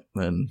about it,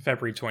 then...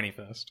 February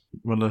 21st.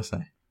 What did I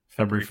say?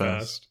 February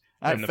 1st.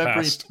 Out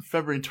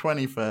February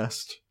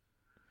 21st.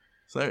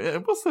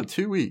 So, what's that?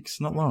 2 weeks?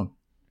 Not long.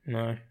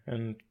 No,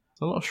 and...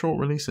 There's a lot of short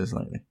releases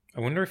lately. I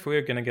wonder if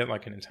we're going to get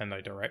like a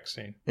Nintendo Direct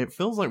soon. It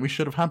feels like we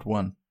should have had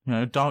one. You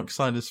know,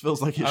 Darksiders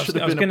feels like it should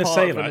have been a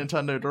part of a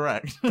Nintendo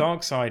Direct.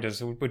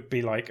 Darksiders would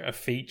be like a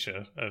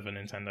feature of a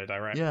Nintendo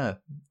Direct. Yeah,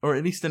 or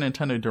at least a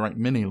Nintendo Direct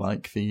Mini,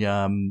 like the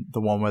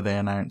one where they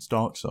announced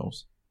Dark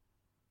Souls,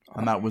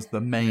 and that was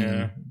the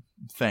main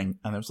thing.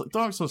 And it was like,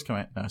 Dark Souls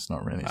coming out. No, it's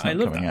not really. It's not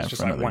coming out. It's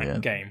just like whack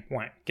game,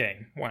 whack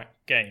game, whack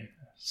game.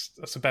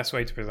 That's the best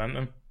way to present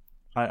them.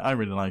 I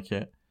really like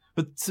it.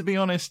 But to be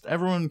honest,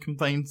 everyone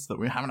complains that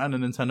we haven't had a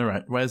Nintendo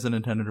Direct. Where's the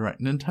Nintendo Direct?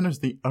 Nintendo's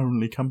the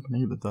only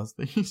company that does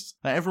these.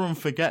 Like, everyone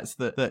forgets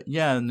that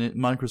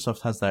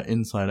Microsoft has their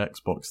Inside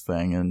Xbox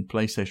thing, and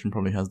PlayStation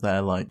probably has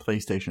their like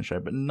PlayStation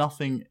show, but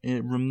nothing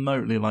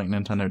remotely like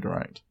Nintendo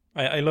Direct.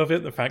 I love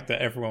it, the fact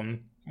that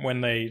everyone, when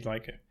they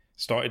like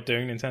started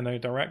doing Nintendo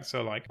Direct,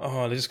 so like,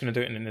 oh, they're just going to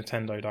do it in a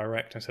Nintendo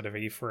Direct instead of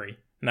E3.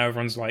 Now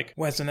everyone's like,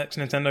 where's the next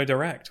Nintendo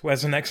Direct?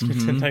 Where's the next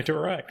Nintendo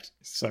Direct?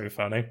 It's so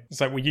funny.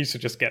 It's like we used to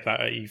just get that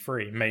at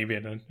E3, maybe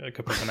in a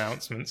couple of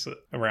announcements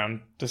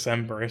around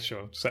December-ish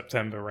or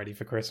September, ready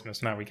for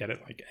Christmas. Now we get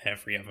it like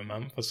every other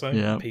month or so.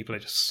 Yeah. People are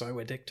just so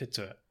addicted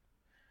to it.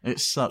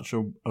 It's such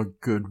a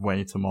good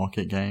way to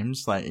market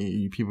games. Like,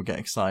 people get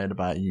excited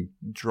about it. You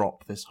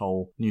drop this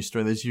whole new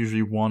story. There's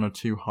usually 1 or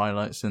 2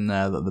 highlights in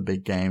there that are the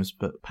big games,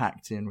 but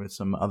packed in with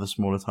some other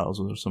smaller titles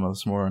or some other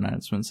smaller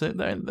announcements.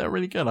 They're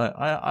really good.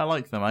 I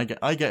like them. I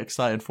get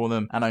excited for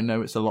them, and I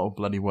know it's a lot of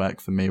bloody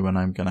work for me when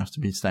I'm going to have to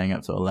be staying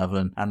up to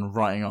 11 and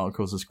writing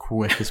articles as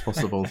quick as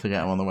possible to get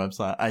them on the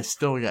website. I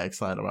still get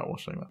excited about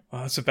watching them.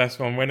 Oh, that's the best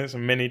one, when it's a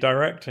mini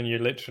direct and you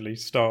literally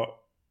start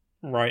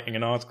writing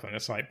an article, and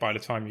it's like by the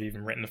time you've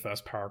even written the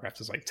first paragraph,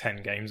 there's like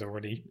 10 games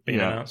already being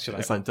announced. You're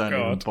like, it's like, don't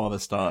even bother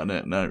starting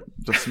it. No,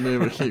 just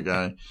move and keep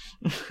going.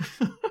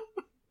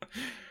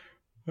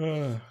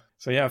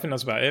 So yeah, I think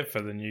that's about it for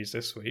the news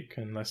this week,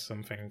 unless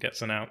something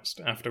gets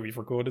announced after we've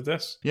recorded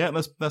this. Yeah,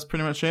 that's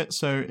pretty much it.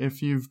 So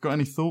if you've got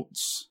any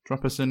thoughts,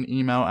 drop us an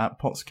email at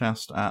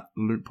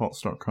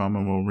potscast@lootpots.com,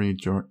 and we'll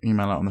read your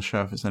email out on the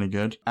show if it's any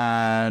good.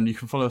 And you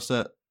can follow us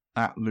at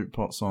at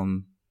LootPots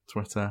on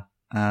Twitter.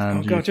 And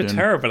oh god, you're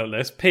terrible at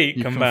this.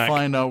 Pete, come back. You can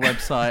find our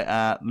website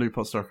at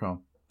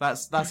lootpots.com.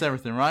 That's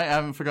everything, right? I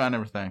haven't forgotten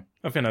everything.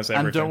 I think that's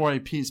everything. And don't worry,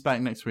 Pete's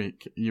back next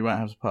week. You won't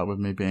have to put up with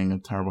me being a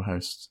terrible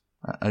host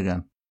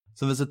again.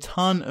 So there's a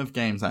ton of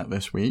games out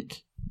this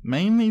week,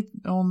 mainly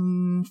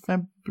on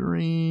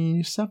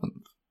February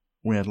 7th,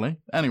 weirdly.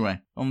 Anyway,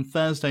 on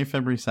Thursday,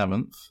 February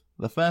 7th,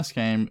 the first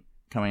game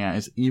coming out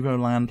is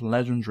Evoland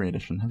Legendary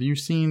Edition. Have you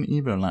seen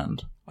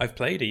Evoland? I've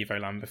played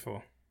Evoland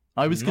before.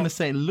 I was going to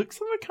say, it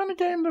looks like the kind of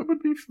game that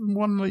would be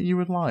one that you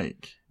would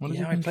like.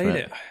 Yeah, I played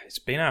it. It's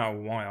been out a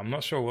while. I'm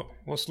not sure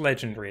what's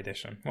Legendary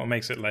Edition. What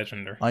makes it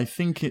legendary? I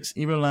think it's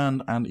Evoland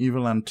and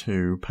Evoland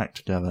 2 packed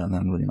together and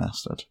then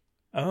remastered.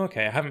 Oh,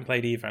 okay. I haven't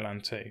played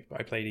Evoland 2,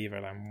 but I played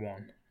Evoland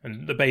 1.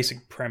 And the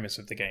basic premise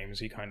of the game is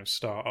you kind of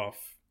start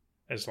off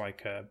as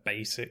like a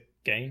basic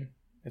game,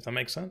 if that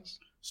makes sense.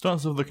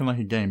 Starts off looking like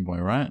a Game Boy,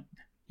 right?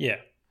 Yeah.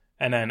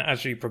 And then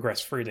as you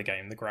progress through the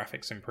game, the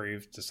graphics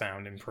improve, the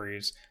sound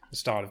improves, the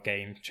style of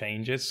game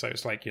changes. So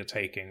it's like you're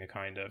taking a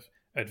kind of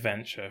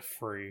adventure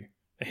through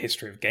a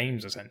history of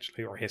games,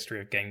 essentially, or a history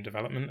of game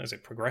development as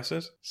it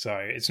progresses. So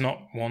it's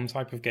not one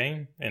type of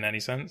game in any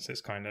sense.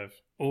 It's kind of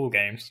all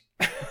games.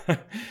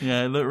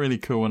 Yeah, it looked really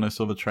cool when I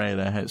saw the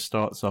trailer. It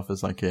starts off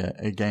as like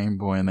a Game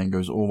Boy and then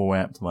goes all the way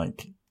up to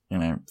like,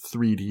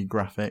 3D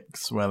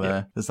graphics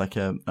where there's like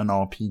a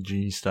modern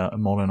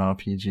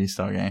RPG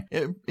style game.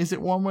 Is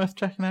it one worth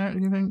checking out, do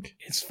you think?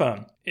 It's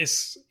fun.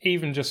 It's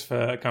even just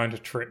for a kind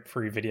of trip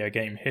through video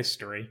game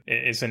history.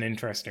 It's an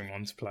interesting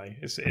one to play.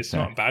 It's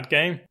not a bad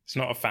game. It's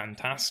not a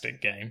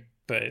fantastic game,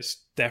 but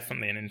it's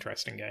definitely an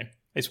interesting game.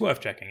 It's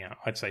worth checking out.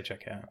 I'd say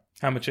check it out.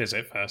 How much is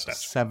it first,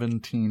 actually?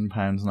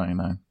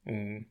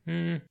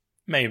 £17.99.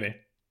 Maybe.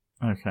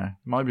 Okay,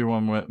 might be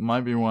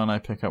one I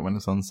pick up when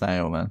it's on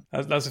sale then.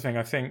 That's the thing.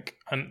 I think,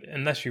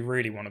 unless you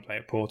really want to play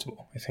it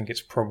portable, I think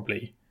it's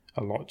probably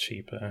a lot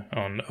cheaper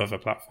on other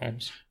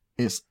platforms.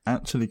 It's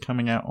actually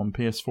coming out on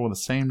PS4 the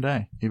same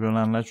day.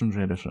 Evoland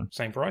Legendary Edition.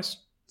 Same price?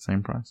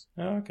 Same price.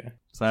 Oh, okay.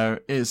 So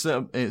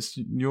it's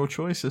your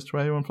choice as to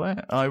where you want to play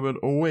it. I would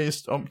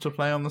always opt to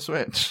play on the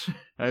Switch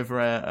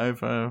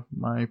over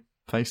my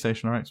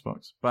PlayStation or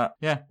Xbox. But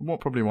yeah,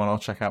 probably one I'll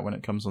check out when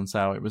it comes on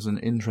sale. It was an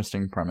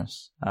interesting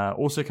premise.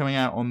 Also coming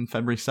out on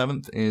February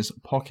 7th is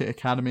Pocket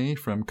Academy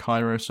from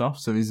Kairosoft.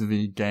 So these are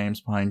the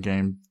devs behind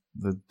Game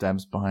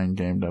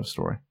Dev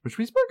Story, which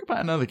we spoke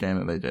about another game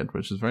that they did,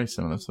 which is very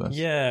similar to this.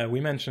 Yeah, we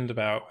mentioned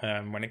about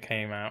when it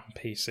came out on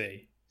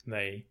PC,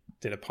 they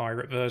did a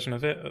pirate version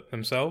of it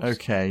themselves.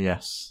 Okay,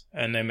 yes.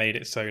 And they made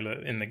it so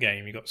that in the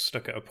game you got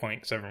stuck at a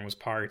point because everyone was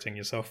pirating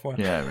your software.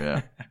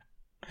 Yeah.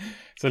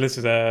 So this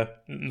is their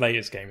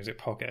latest game, is it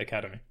Pocket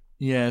Academy?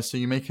 Yeah, so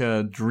you make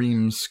a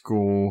dream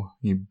school,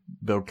 you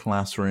build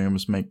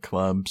classrooms, make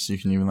clubs, you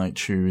can even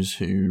choose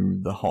who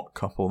the hot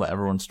couple that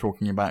everyone's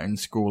talking about in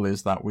school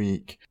is that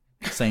week.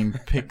 Same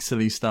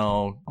pixely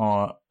style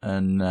art,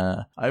 and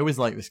I always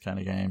like this kind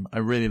of game. I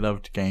really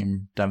loved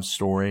Game Dev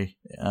Story.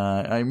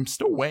 I'm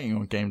still waiting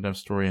on Game Dev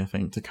Story, I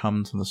think, to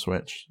come to the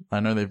Switch. I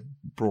know they've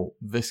brought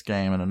this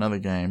game and another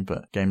game,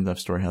 but Game Dev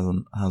Story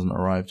hasn't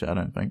arrived yet, I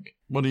don't think.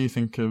 What do you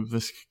think of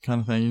this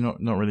kind of thing? You're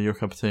not really your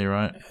cup of tea,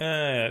 right?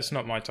 It's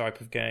not my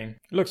type of game.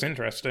 It looks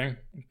interesting,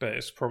 but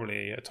it's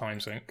probably a time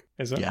sink,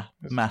 is it? Yeah,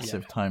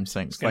 massive time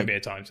sink. It's going to be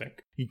a time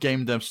sink. Your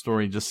Game Dev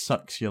Story just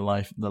sucks the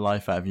life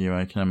out of you.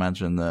 I can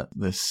imagine that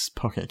this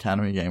Pocket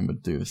Academy game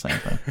would do the same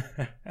thing.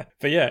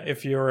 But yeah,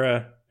 if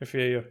you're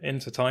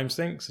into time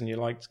sinks and you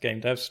liked Game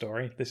Dev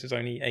Story, this is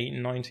only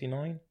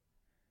 $8.99.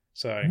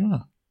 So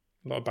a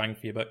lot of bang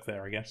for your buck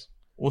there, I guess.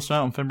 Also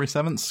out on February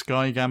 7th,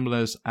 Sky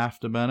Gamblers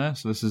Afterburner.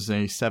 So this is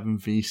a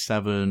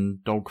 7v7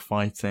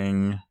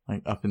 dogfighting,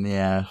 up in the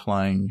air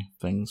flying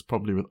things,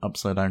 probably with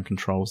upside down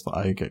controls that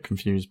I get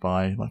confused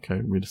by,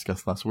 we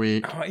discussed last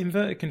week. Oh,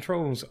 inverted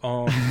controls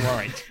are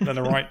right. They're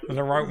the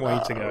right way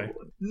to go.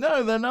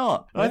 No, they're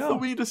not. I thought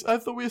we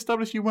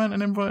established you weren't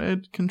an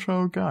inverted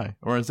control guy,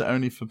 or is it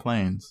only for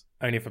planes?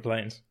 Only for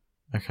planes.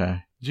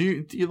 Okay.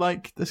 Do you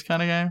like this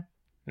kind of game?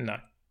 No.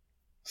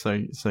 So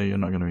you're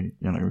not gonna be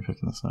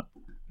picking this up.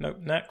 Nope,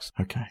 next.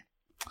 Okay.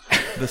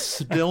 The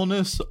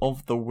Stillness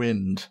of the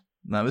Wind.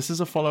 Now, this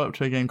is a follow-up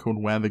to a game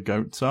called Where the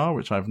Goats Are,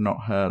 which I've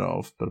not heard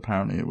of, but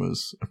apparently it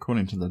was,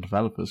 according to the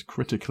developers,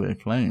 critically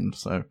acclaimed.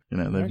 So,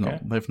 no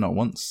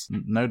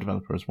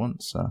developer has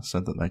once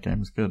said that their game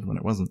was good when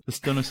it wasn't. The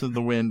Stillness of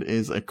the Wind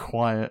is a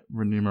quiet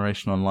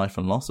remuneration on life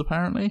and loss,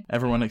 apparently.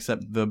 Everyone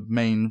except the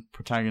main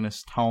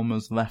protagonist,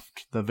 Talma's,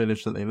 left the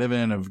village that they live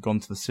in, have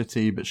gone to the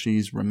city, but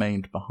she's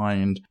remained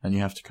behind, and you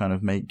have to kind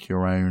of make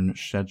your own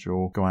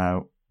schedule, go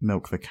out,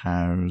 milk the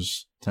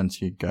cows, tend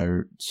to your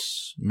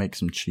goats, make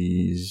some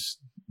cheese,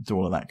 do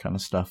all of that kind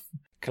of stuff.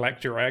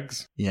 Collect your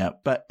eggs. Yeah,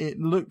 but it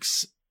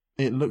looks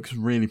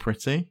really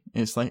pretty.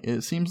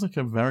 It seems like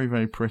a very,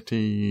 very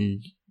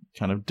pretty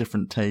kind of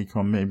different take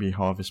on maybe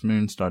Harvest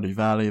Moon, Stardew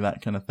Valley,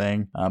 that kind of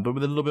thing, but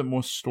with a little bit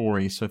more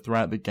story. So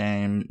throughout the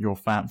game, your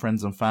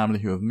friends and family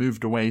who have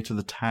moved away to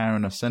the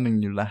town are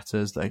sending you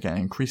letters that are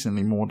getting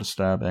increasingly more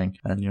disturbing,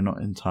 and you're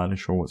not entirely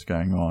sure what's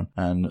going on.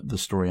 And the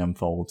story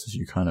unfolds as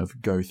you kind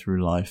of go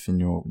through life and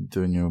you're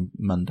doing your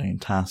mundane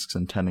tasks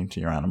and tending to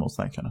your animals,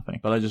 that kind of thing.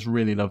 But I just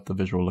really love the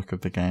visual look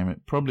of the game.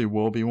 It probably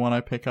will be one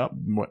I pick up,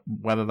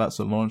 whether that's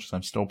at launch because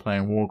I'm still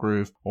playing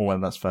Wargroove, or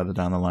whether that's further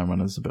down the line when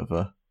there's a bit of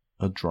a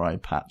dry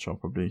patch. I'll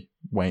probably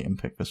wait and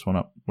pick this one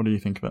up. What do you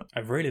think of it?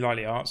 I really like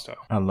the art style.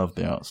 I love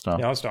the art style.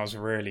 The art style's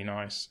really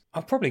nice.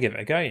 I'll probably give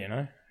it a go, you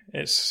know.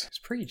 It's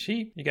pretty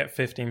cheap. You get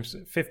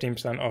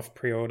 15% off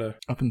pre-order.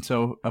 Up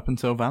until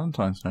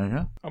Valentine's Day,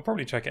 yeah? I'll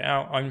probably check it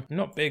out. I'm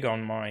not big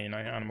on my,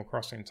 Animal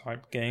Crossing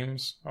type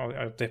games.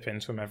 I'll dip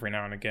into them every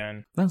now and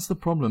again. That's the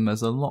problem.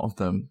 There's a lot of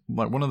them.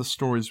 Like, one of the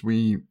stories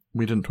we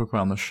didn't talk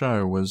about on the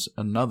show was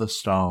another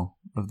style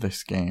of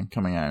this game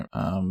coming out,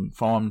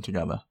 Farm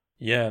Together.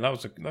 Yeah, that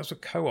was a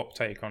co-op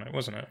take on it,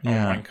 wasn't it?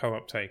 Yeah. Online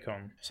co-op take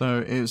on.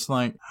 So it's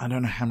like, I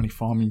don't know how many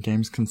farming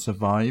games can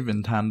survive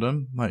in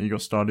tandem. Like, you got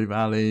Stardew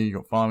Valley, you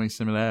got Farming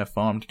Simulator,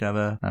 Farm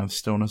Together, and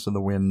Stillness of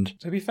the Wind.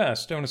 To be fair,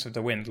 Stillness of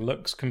the Wind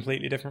looks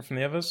completely different from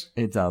the others.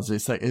 It does.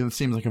 It's like, it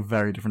seems like a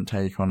very different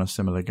take on a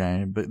similar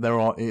game, but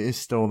it is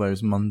still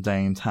those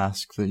mundane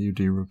tasks that you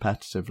do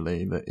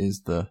repetitively that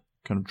is the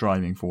kind of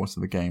driving force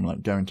of the game,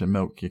 like going to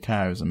milk your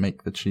cows and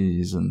make the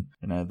cheese, and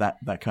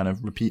that kind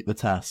of repeat the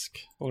task.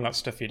 All that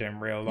stuff you do in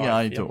real life. Yeah,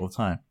 I do it all the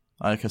time.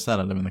 Like I said,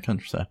 I live in the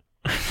countryside.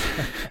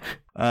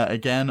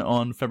 Again,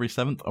 on February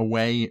 7th,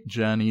 Away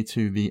Journey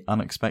to the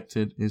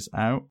Unexpected is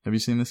out. Have you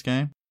seen this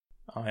game?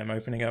 I am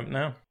opening it up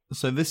now.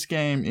 So this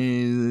game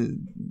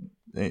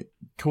it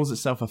calls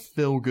itself a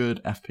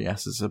feel-good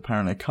FPS. It's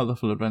apparently a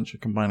colourful adventure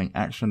combining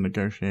action,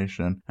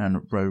 negotiation,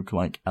 and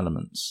roguelike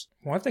elements.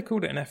 Why have they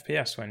called it an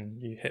FPS when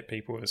you hit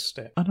people with a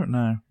stick? I don't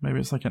know. Maybe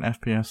it's like an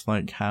FPS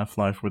like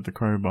Half-Life with the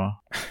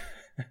crowbar.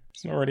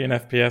 It's not really an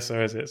FPS,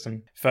 though, is it?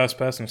 Some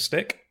first-person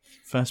stick?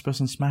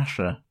 First-person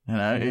smasher,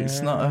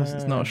 It's not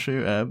a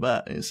shooter,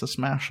 but it's a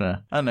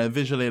smasher. I don't know,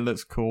 visually it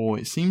looks cool.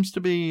 It seems to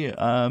be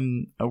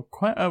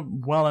quite a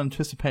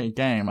well-anticipated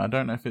game. I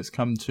don't know if it's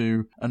come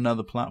to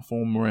another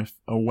platform or if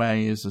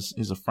Away is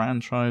a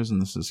franchise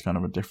and this is kind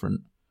of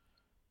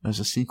there's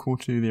a sequel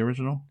to the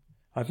original.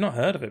 I've not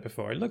heard of it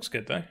before. It looks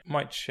good, though.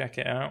 Might check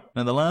it out.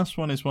 Now, the last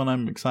one is one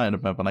I'm excited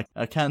about, but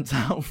I can't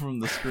tell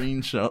from the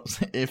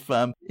screenshots if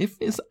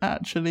it's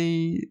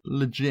actually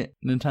legit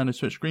Nintendo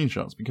Switch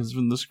screenshots, because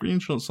from the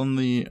screenshots on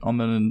the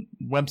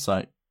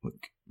website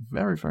look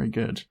very, very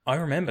good. I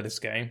remember this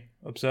game,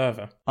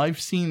 Observer.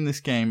 I've seen this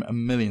game a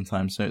million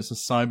times, so it's a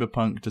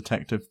cyberpunk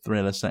detective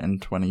thriller set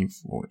in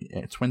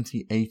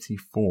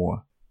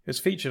 2084. It was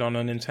featured on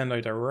a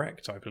Nintendo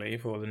Direct, I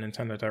believe, or the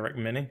Nintendo Direct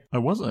Mini. Oh,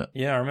 was it?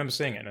 Yeah, I remember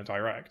seeing it in a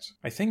Direct.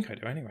 I think I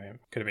do anyway.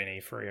 It could have been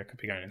E3. I could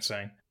be going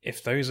insane.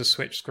 If those are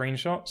Switch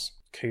screenshots,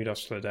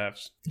 kudos to the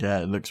devs. Yeah,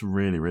 it looks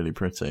really, really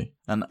pretty.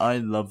 And I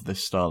love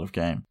this style of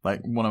game.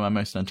 Like, one of my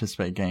most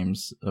anticipated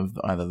games of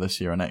either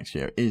this year or next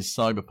year is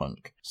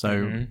Cyberpunk.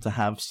 So to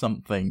have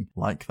something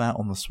like that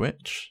on the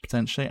Switch,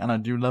 potentially, and I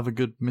do love a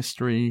good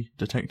mystery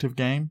detective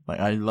game. Like,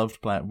 I loved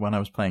when I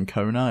was playing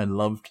Kona, I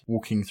loved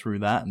walking through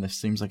that, and this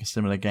seems like a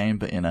similar game,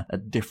 but in a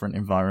different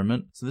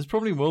environment. So this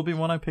probably will be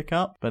one I pick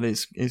up, but it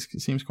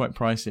seems quite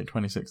pricey at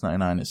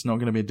 $26.99. It's not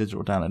going to be a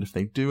digital download. If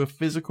they do a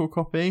physical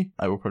copy,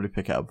 I will probably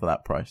pick it up for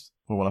that price.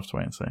 Well, we'll have to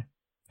wait and see.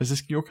 Is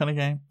this your kind of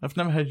game? I've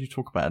never heard you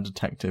talk about a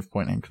detective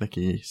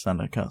point-and-clicky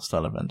Sandokan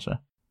style adventure.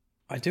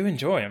 I do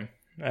enjoy them.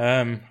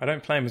 I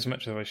don't play them as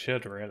much as I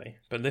should, really.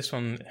 But this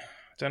one, I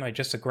don't know,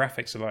 just the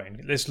graphics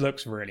alone. This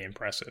looks really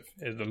impressive.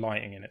 The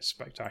lighting in it's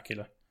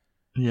spectacular.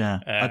 Yeah.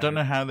 I don't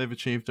know how they've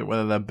achieved it,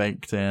 whether they're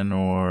baked in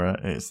or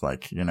it's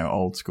like,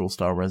 old school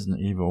style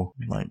Resident Evil,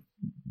 like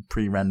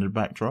pre-rendered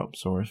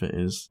backdrops, or if it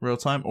is real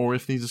time, or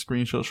if these are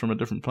screenshots from a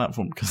different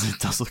platform, because it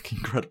does look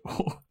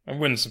incredible. It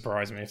wouldn't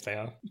surprise me if they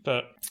are,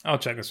 but I'll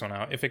check this one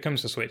out. If it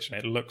comes to Switch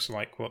and it looks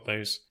like what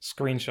those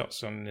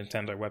screenshots on the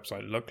Nintendo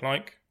website look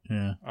like,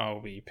 yeah,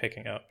 I'll be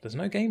picking up. There's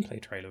no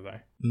gameplay trailer though.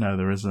 No,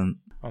 there isn't.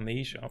 On the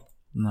eShop.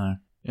 No.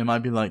 It might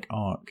be like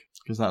Ark,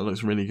 because that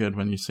looks really good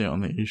when you see it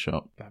on the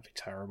eShop. That'd be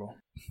terrible.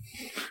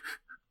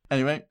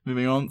 Anyway,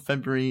 moving on.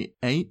 February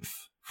 8th,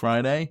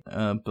 Friday.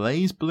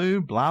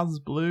 BlazBlue?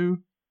 BlazBlue?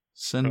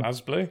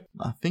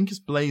 I think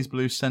it's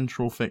BlazBlue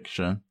Central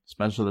Fiction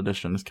Special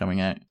Edition is coming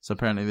out. So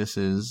apparently this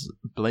is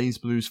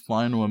BlazBlue's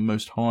final and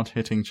most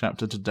hard-hitting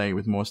chapter to date,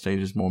 with more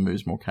stages, more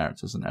moves, more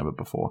characters than ever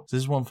before. So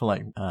this is one for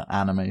like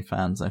anime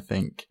fans, I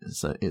think.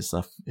 It's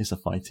a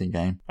fighting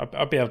game.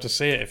 I'll be able to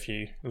see it if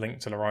you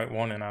link to the right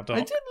one in our doc.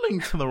 I did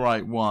link to the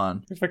right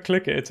one. If I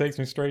click it, it takes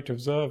me straight to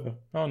Observer.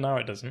 Oh, no,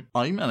 it doesn't.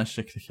 I managed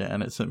to click it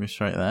and it took me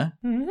straight there.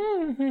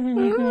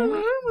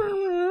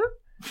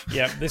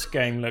 Yeah, this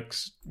game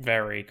looks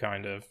very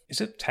kind of...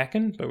 Is it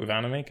Tekken, but with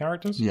anime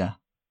characters? Yeah.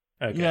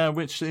 Okay. Yeah,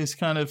 which is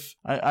kind of...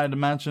 I'd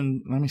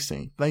imagine... Let me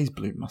see.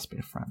 BlazBlue must be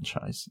a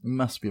franchise. It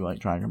must be like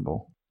Dragon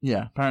Ball.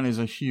 Yeah, apparently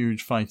there's a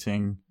huge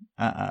fighting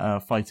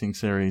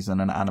series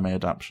and an anime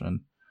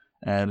adaptation.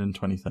 aired in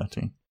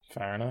 2013.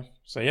 Fair enough.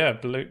 So yeah,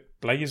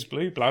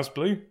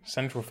 BlazBlue,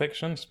 Central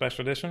Fiction,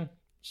 Special Edition,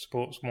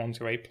 supports 1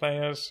 to 8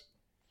 players.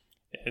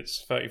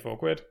 It's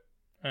 £34,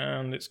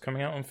 and it's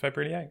coming out on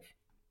February 8th.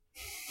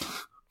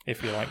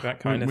 If you like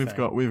that kind of thing.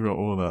 We've got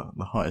all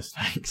the highest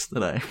takes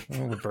today.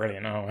 Oh, we're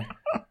brilliant, aren't we?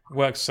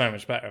 Works so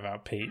much better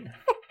without Pete.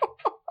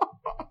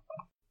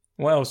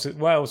 What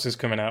else is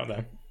coming out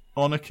then?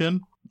 Oniken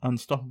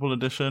Unstoppable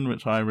Edition,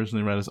 which I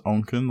originally read as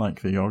Onken,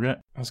 like the yogurt.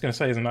 I was going to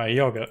say, isn't that a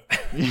yogurt?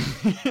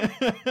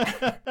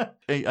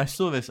 I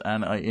saw this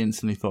and I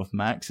instantly thought of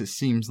Max. It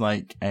seems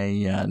like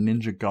a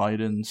Ninja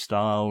Gaiden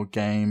style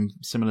game,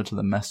 similar to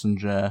The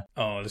Messenger.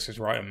 Oh, this is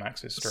right on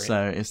Max's street.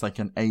 So it's like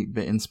an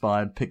 8-bit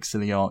inspired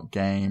pixely art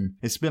game.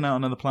 It's been out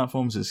on other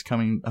platforms. It's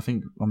coming, I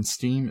think, on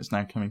Steam. It's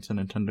now coming to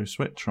Nintendo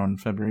Switch on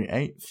February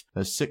 8th.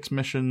 There's 6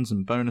 missions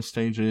and bonus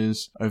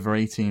stages, over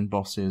 18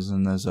 bosses,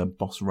 and there's a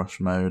boss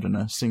rush mode and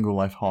a single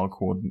life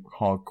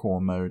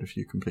hardcore mode if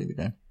you complete the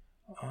game.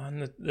 Oh,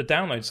 and the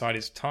download side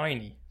is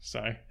tiny,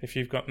 so if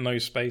you've got no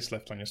space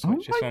left on your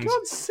Switch,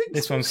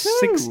 this one's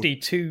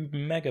 62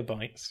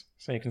 megabytes,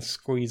 so you can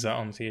squeeze that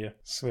onto your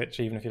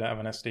Switch even if you don't have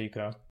an SD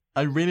card.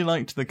 I really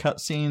liked the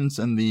cutscenes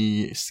and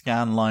the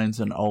scan lines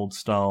and old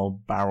style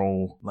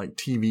barrel, like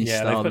TV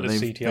style that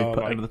they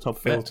put over the top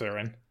filter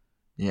in.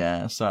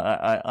 Yeah, so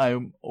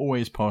I'm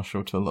always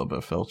partial to a little bit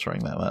of filtering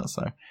like that.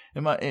 So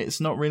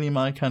it's not really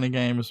my kind of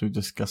game, as we've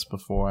discussed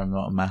before. I'm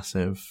not a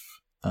massive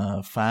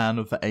fan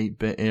of the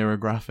 8-bit era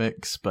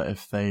graphics, but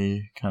if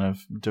they kind of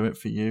do it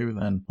for you,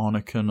 then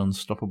Oniken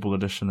Unstoppable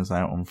Edition is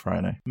out on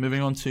Friday.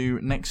 Moving on to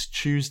next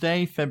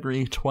Tuesday,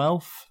 February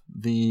 12th,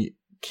 the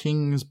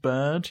King's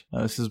Bird.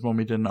 This is one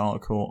we did an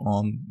article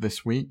on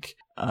this week.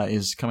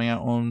 Is coming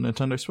out on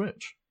Nintendo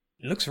Switch.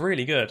 It looks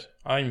really good.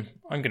 I'm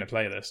going to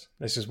play this.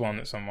 This is one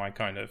that's on my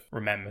kind of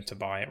remember to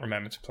buy it,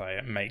 remember to play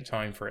it, make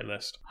time for it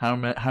list. How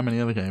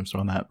many other games are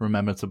on that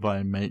remember to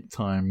buy, make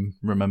time,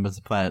 remember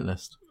to play it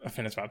list? I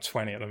think it's about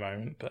 20 at the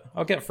moment, but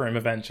I'll get through them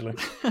eventually.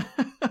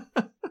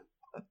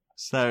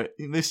 So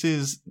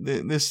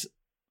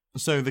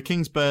So the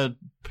King's Bird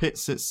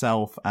pits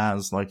itself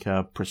as like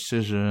a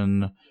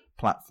precision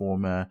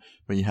platformer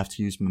where you have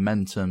to use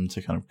momentum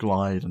to kind of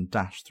glide and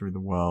dash through the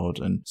world,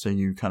 and so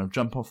you kind of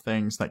jump off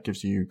things that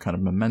gives you kind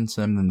of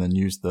momentum, and then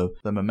use the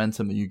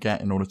momentum that you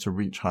get in order to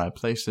reach higher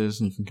places,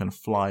 and you can kind of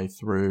fly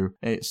through.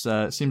 It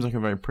seems like a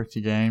very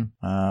pretty game.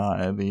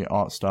 The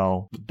art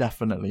style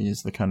definitely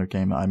is the kind of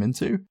game that I'm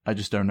into. I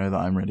just don't know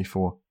that I'm ready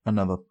for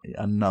another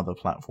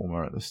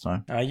platformer at this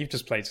time. You've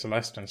just played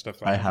Celeste and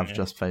stuff like that. I have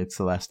just played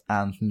Celeste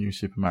and New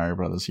Super Mario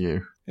Bros.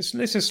 U.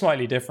 This is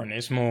slightly different.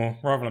 It's more,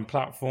 rather than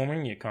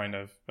platforming, you're kind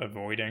of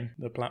avoiding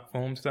the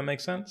platforms. Does that make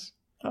sense?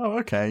 Oh,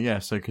 okay, yeah,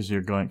 so because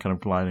you're kind of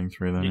gliding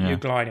through them, You're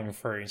gliding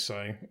through,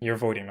 so you're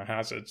avoiding the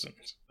hazards.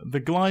 The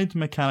glide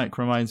mechanic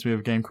reminds me of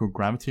a game called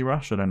Gravity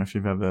Rush. I don't know if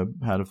you've ever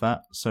heard of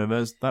that. So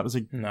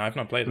No, I've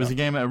not played that. It was a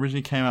game that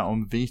originally came out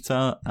on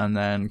Vita and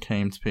then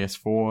came to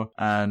PS4,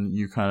 and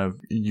you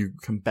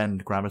can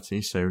bend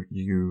gravity, so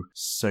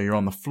you're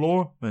on the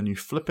floor, then you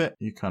flip it,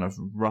 you kind of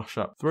rush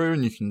up through,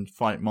 and you can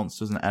fight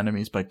monsters and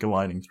enemies by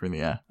gliding through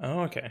the air.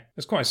 Oh, okay.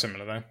 It's quite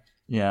similar, though.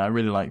 Yeah, I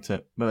really liked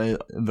it, but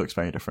it looks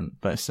very different,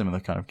 but it's similar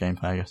kind of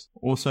gameplay, I guess.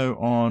 Also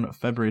on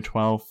February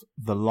 12th,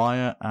 The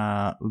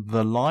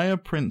Liar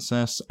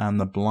Princess and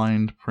the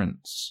Blind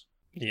Prince.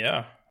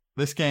 Yeah.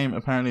 This game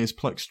apparently is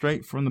plucked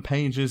straight from the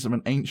pages of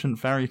an ancient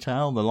fairy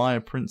tale. The Liar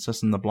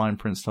Princess and the Blind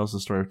Prince tells the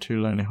story of two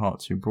lonely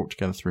hearts who brought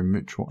together through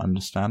mutual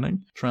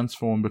understanding,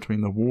 transform between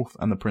the wolf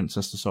and the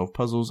princess to solve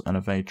puzzles and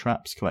evade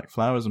traps, collect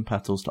flowers and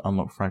petals to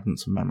unlock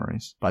fragments of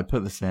memories. But I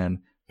put this in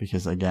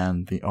because,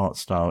 again, the art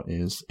style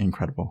is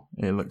incredible.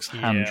 It looks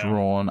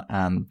hand-drawn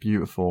and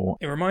beautiful.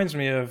 It reminds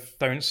me of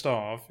Don't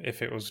Starve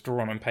if it was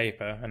drawn on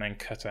paper and then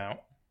cut out.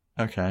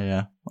 Okay,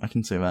 yeah, I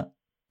can see that.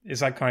 It's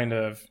that kind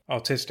of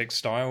artistic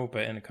style,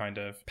 but in a kind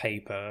of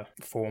paper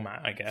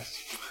format, I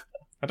guess.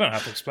 I don't know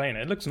how to explain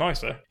it. It looks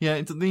nicer. Yeah,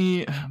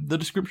 the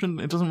description,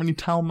 it doesn't really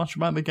tell much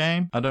about the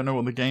game. I don't know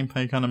what the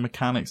gameplay kind of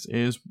mechanics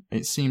is.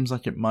 It seems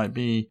like it might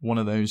be one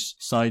of those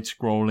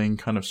side-scrolling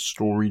kind of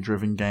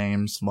story-driven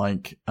games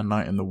like A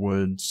Night in the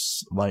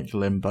Woods, like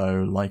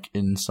Limbo, like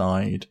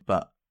Inside,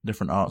 but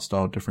different art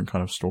style, different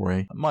kind of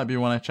story. It might be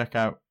one I check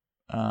out,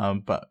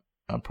 but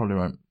I probably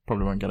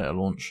won't get it at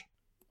launch.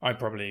 I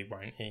probably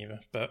won't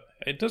either, but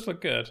it does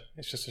look good.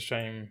 It's just a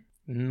shame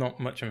not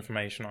much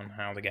information on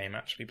how the game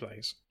actually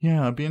plays.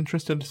 Yeah, I'd be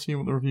interested to see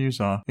what the reviews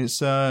are.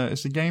 It's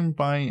a game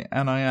by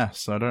NIS,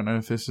 so I don't know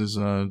if this is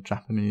a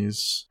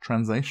Japanese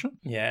translation.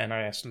 Yeah,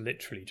 NIS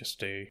literally just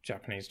do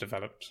Japanese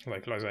developed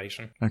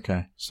localization.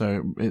 Okay,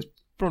 so it's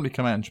probably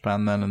come out in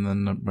Japan then, and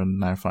then we're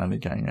now finally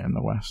getting it in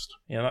the West.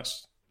 Yeah,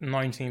 that's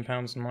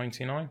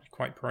 £19.99,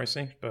 quite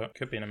pricey, but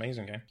could be an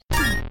amazing game.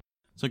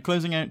 So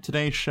closing out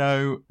today's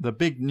show, the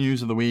big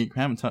news of the week,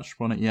 we haven't touched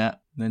upon it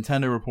yet.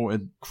 Nintendo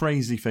reported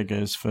crazy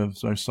figures for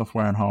both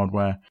software and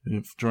hardware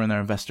during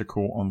their investor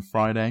call on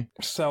Friday.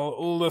 Sell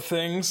all the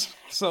things.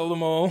 Sell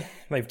them all.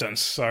 They've done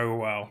so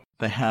well.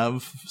 They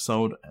have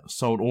sold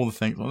all the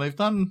things. Well, they've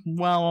done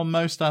well on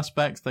most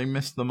aspects. They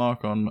missed the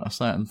mark on a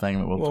certain thing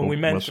that we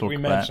talk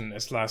about. mentioned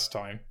this last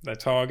time. Their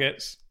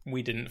targets,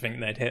 we didn't think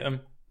they'd hit them.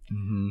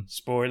 Mm-hmm.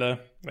 Spoiler,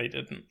 they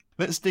didn't.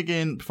 Let's dig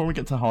in, before we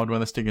get to hardware,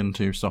 let's dig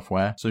into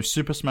software. So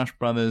Super Smash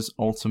Bros.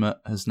 Ultimate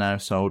has now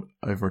sold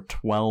over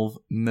 12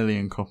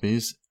 million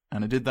copies,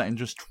 and it did that in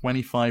just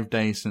 25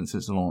 days since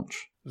its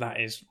launch.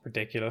 That is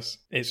ridiculous.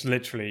 It's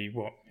literally,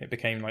 it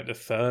became like the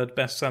third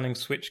best-selling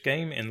Switch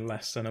game in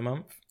less than a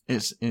month.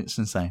 It's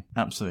insane.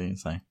 Absolutely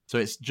insane. So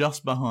it's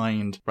just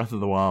behind Breath of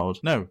the Wild.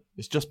 No,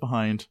 it's just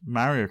behind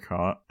Mario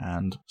Kart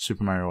and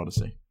Super Mario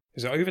Odyssey.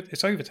 It's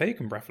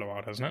overtaken Breath of the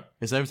Wild, hasn't it?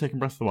 It's overtaken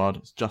Breath of the Wild.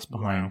 It's just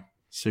behind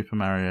Super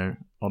Mario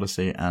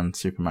Odyssey and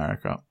Super Mario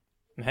Kart.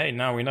 Hey,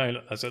 now we know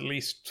that there's at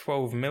least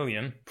 12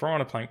 million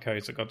Piranha Plant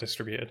codes that got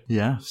distributed.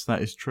 Yes,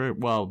 that is true.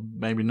 Well,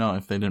 maybe not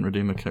if they didn't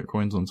redeem the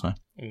coins on time.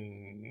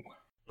 Ooh.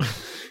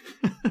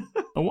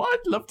 Well,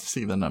 I'd love to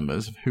see the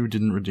numbers of who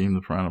didn't redeem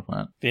the Piranha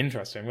Plant. Be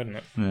interesting, wouldn't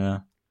it? Yeah.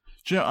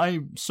 Do you know, I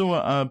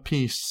saw a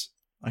piece,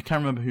 I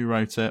can't remember who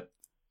wrote it,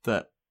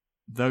 that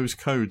those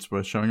codes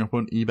were showing up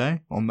on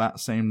eBay on that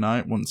same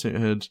night once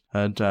it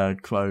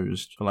had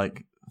closed for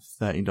like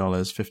 $30,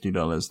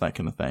 $50, that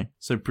kind of thing.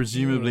 So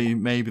presumably,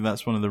 maybe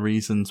that's one of the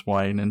reasons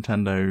why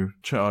Nintendo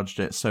charged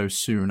it so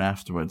soon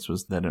afterwards,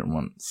 was they didn't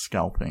want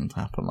scalping to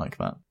happen like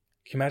that.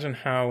 Can you imagine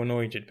how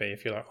annoyed you'd be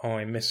if you're like, oh,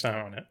 I missed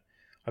out on it.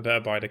 I better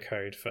buy the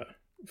code for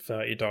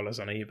 $30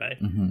 on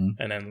eBay. Mm-hmm.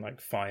 And then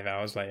like 5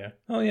 hours later,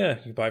 oh yeah,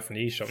 you buy it from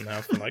the eShop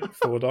now for like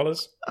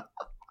 $4.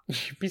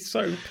 You'd be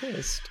so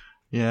pissed.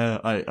 Yeah,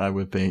 I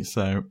would be.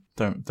 So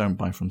don't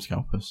buy from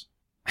scalpers.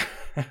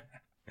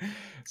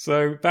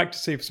 So back to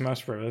Super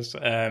Smash Bros.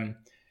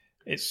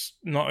 It's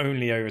not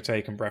only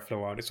overtaken Breath of the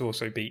Wild, it's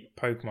also beat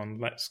Pokemon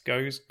Let's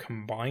Go's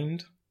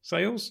combined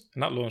sales,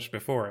 and that launched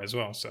before it as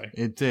well. So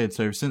it did.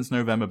 So since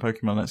November,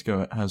 Pokemon Let's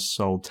Go has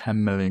sold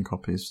 10 million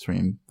copies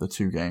between the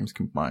two games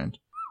combined.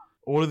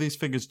 All of these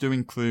figures do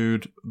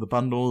include the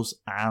bundles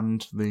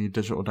and the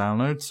digital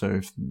download. So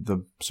if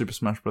the Super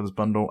Smash Bros.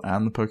 Bundle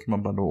and the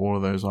Pokemon bundle, all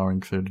of those are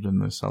included in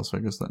the sales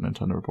figures that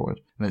Nintendo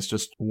reported. And it's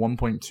just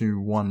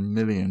 1.21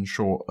 million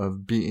short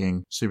of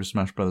beating Super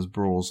Smash Bros.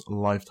 Brawl's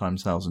lifetime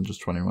sales in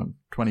just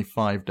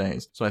 25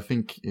 days. So I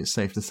think it's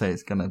safe to say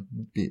it's going to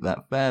beat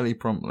that fairly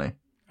promptly.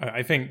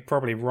 I think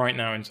probably right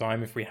now in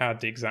time, if we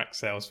had the exact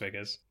sales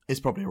figures, it's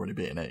probably already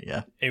beaten it,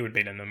 yeah. It would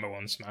be the number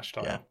one Smash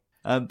title. Yeah.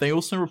 They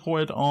also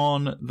reported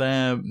on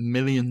their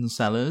million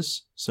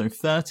sellers. So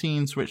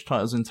 13 Switch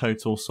titles in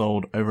total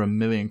sold over 1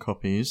 million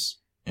copies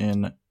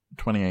in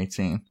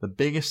 2018. The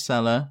biggest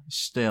seller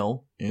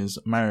still is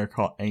Mario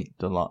Kart 8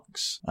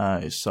 Deluxe.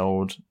 It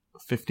sold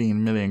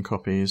 15 million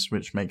copies,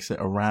 which makes it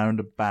around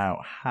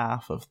about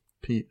half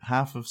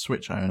of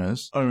Switch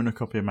owners own a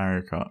copy of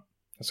Mario Kart.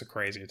 That's a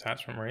crazy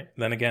attachment rate.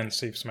 Then again,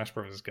 Super Smash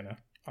Bros. Is gonna,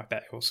 I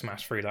bet it will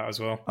smash through that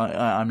as well.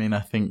 I mean, I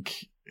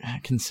think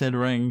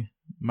considering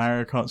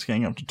Mario Kart's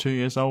getting up to 2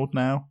 years old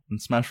now, and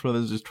Smash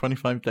Bros. Is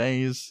 25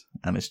 days,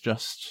 and it's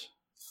just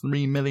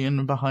 3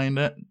 million behind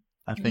it.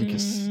 I think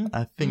you're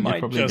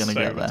probably going to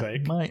get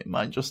there.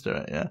 Might just do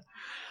it, yeah.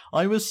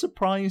 I was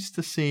surprised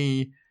to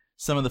see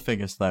some of the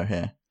figures though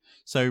here.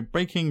 So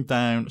breaking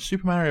down,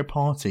 Super Mario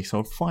Party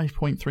sold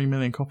 5.3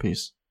 million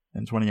copies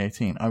in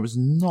 2018. I was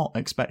not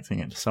expecting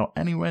it to sell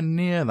anywhere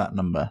near that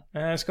number.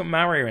 It's got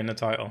Mario in the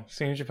title. As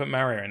soon as you put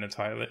Mario in the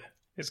title,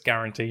 it's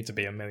guaranteed to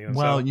be 1 million.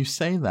 Well, you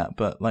say that,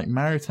 but like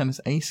Mario Tennis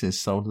Aces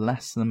sold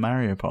less than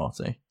Mario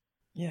Party.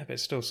 Yeah, but it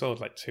still sold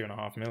like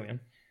 2.5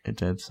 million. It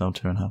did sell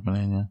 2.5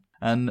 million, yeah.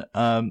 And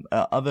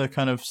other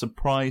kind of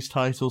surprise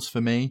titles for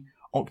me,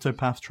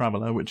 Octopath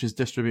Traveler, which is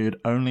distributed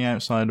only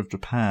outside of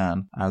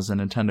Japan as a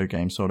Nintendo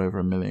game, sold over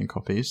 1 million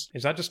copies.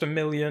 Is that just 1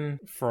 million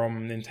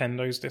from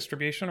Nintendo's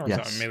distribution, or is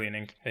that 1 million?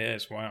 It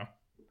is, wow.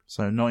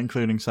 So not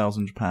including sales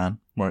in Japan,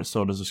 where it's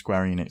sold as a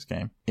Square Enix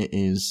game. It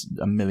is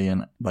 1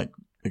 million, like,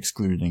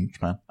 excluding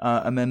Japan.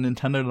 And then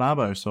Nintendo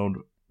Labo sold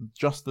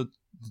just the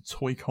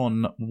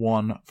Toy-Con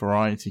 1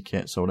 variety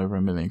kit sold over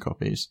 1 million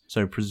copies.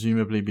 So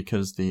presumably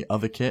because the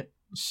other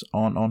kits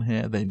aren't on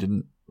here, they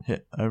didn't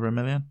hit over 1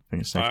 million. I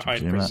think it's safe to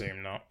presume that. I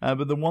presume not.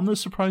 But the one that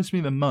surprised me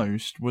the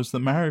most was the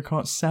Mario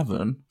Kart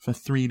 7 for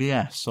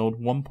 3DS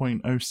sold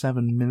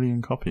 1.07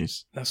 million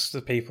copies. That's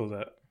the people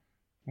that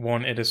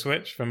wanted a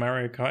Switch for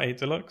Mario Kart 8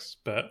 Deluxe,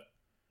 but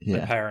the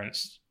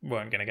parents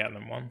weren't going to get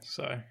them one,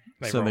 so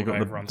they rolled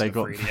over onto the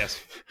 3DS.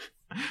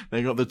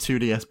 They got the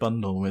 2DS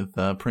bundle with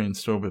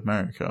pre-installed with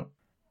Mario Kart.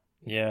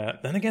 Yeah,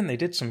 then again, they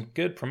did some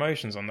good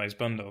promotions on those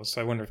bundles, so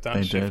I wonder if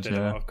that shifted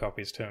a lot of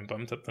copies too and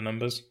bumped up the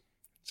numbers.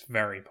 It's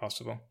very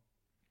possible.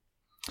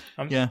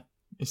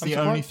 It's the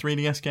only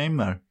 3DS game,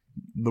 though.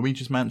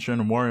 Luigi's Mansion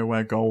and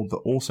WarioWare Gold that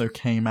also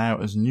came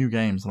out as new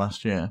games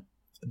last year.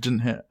 It didn't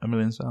hit 1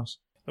 million sales.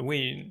 The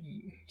Wii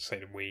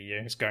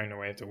U, it's going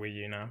away to Wii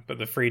U now, but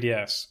the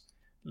 3DS,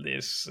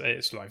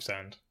 it's life's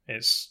end.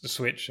 The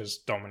Switch has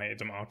dominated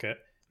the market.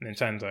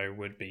 Nintendo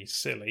would be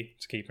silly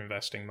to keep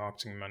investing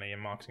marketing money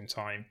and marketing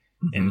time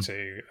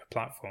into a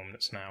platform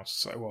that's now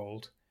so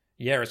old.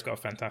 Yeah, it's got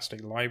a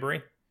fantastic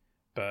library,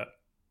 but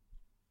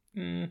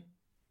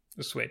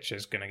The Switch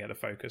is going to get the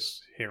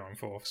focus here on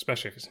forth,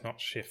 especially if it's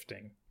not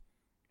shifting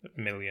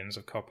millions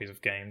of copies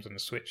of games on the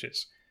Switch.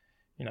 It's,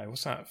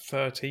 what's that,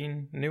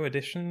 13 new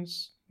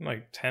editions?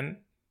 No, 10?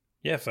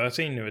 Yeah,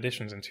 13 new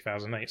editions in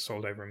 2008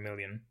 sold over 1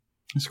 million.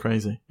 It's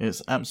crazy.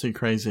 It's absolutely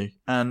crazy.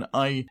 And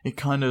it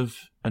kind of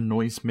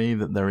annoys me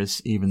that there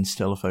is even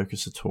still a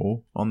focus at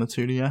all on the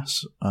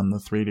 2DS and the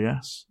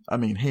 3DS. I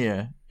mean,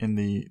 here in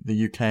the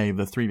UK,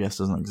 the 3DS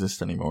doesn't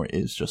exist anymore. It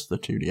is just the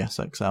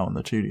 2DS XL and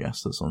the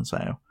 2DS that's on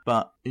sale.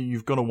 But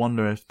you've got to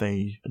wonder if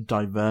they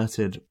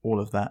diverted all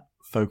of that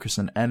focus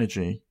and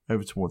energy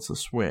over towards the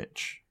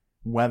Switch,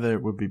 whether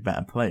it would be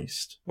better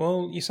placed.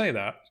 Well, you say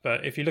that,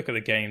 but if you look at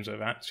the games that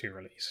have actually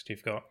released,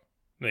 you've got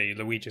the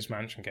Luigi's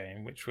Mansion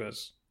game, which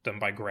was done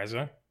by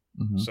Grezzo,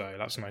 so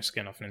that's no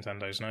skin off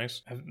Nintendo's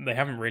nose. They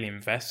haven't really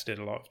invested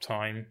a lot of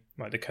time,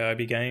 like the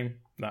Kirby game,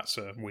 that's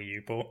a Wii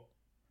U port.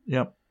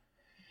 Yep.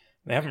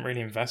 They haven't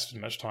really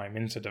invested much time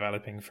into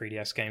developing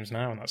 3DS games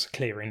now, and that's a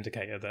clear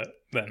indicator that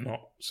they're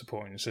not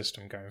supporting the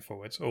system going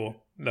forwards, or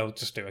they'll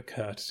just do a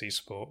courtesy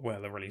support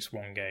where they'll release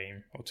 1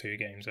 game or 2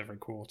 games every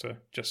quarter,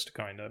 just to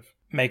kind of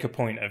make a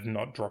point of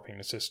not dropping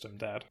the system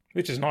dead,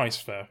 which is nice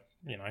for,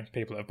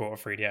 people that have bought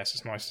a 3DS.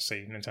 It's nice to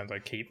see Nintendo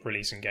keep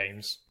releasing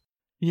games.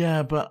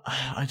 Yeah, but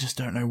I just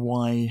don't know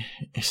why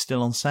it's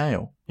still on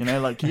sale.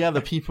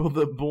 The people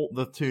that bought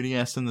the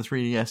 2DS and the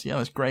 3DS,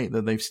 it's great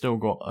that they've still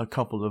got a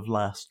couple of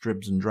last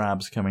dribs and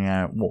drabs coming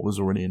out, what was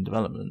already in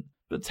development.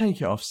 But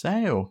take it off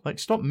sale.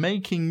 Stop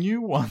making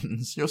new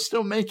ones. You're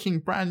still making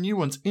brand new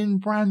ones in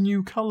brand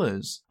new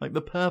colours. Like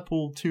the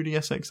purple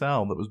 2DS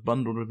XL that was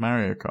bundled with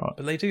Mario Kart.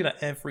 But they do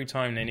that every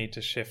time they need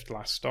to shift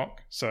last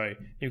stock. So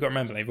you've got to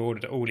remember, they've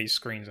ordered all these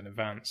screens in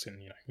advance in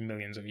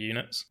millions of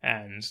units.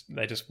 And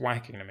they're just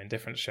whacking them in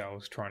different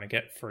shelves, trying to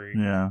get through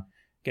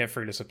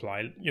the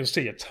supply. You'll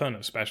see a ton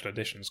of special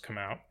editions come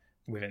out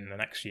within the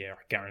next year, I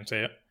guarantee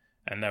it.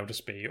 And there'll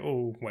just be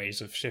all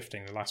ways of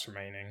shifting the last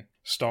remaining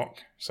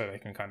stock so they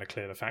can kind of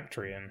clear the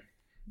factory and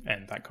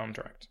end that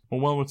contract.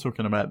 Well, while we're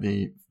talking about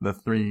the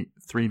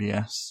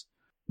 3DS,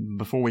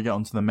 before we get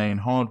onto the main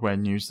hardware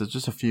news, there's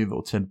just a few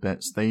little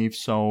tidbits. They've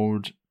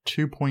sold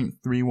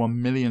 2.31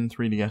 million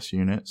 3DS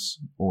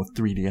units, or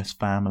 3DS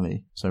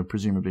family, so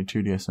presumably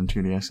 2DS and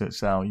 2DS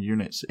XL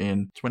units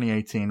in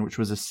 2018, which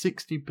was a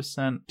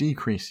 60%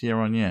 decrease year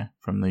on year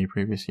from the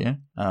previous year,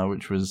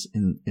 which is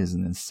an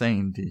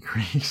insane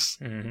decrease.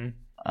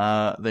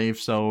 They've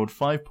sold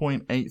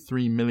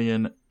 5.83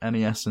 million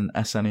NES and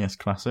SNES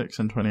classics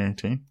in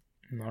 2018.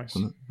 Nice.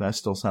 They're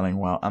still selling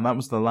well, and that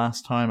was the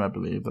last time I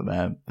believe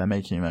that they're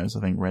making those. I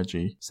think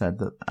Reggie said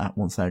that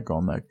once they're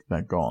gone,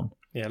 they're gone.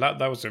 Yeah,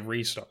 that was a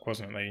restock,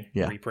 wasn't it?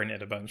 They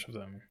reprinted a bunch of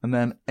them. And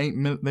then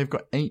they've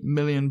got 8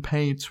 million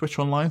paid Switch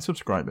Online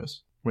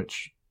subscribers,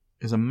 which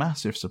is a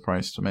massive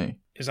surprise to me.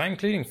 Is that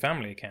including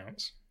family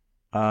accounts?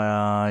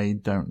 I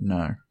don't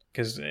know.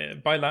 Because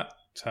by that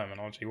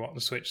terminology, what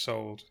the Switch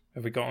sold,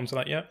 have we got onto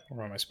that yet?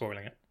 Or am I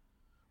spoiling it?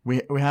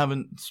 We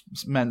haven't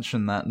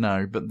mentioned that,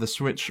 no, but the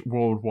Switch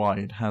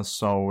worldwide has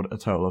sold a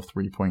total of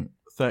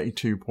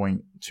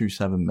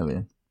 32.27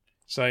 million.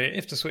 So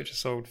if the Switch has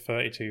sold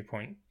 32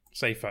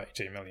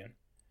 million,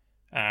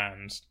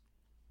 and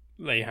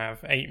they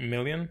have 8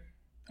 million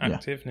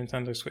active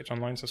Nintendo Switch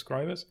Online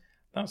subscribers,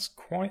 that's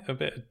quite a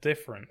bit of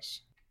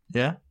difference.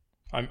 Yeah?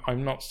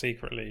 I'm not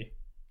secretly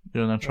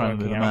You're not trying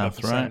to do the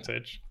math, right?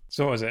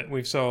 So what is it?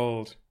 We've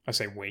sold, I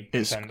say we,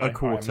 it's Nintendo. a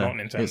quarter. I'm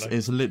not Nintendo.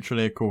 It's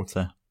literally a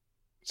quarter.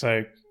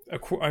 So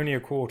only a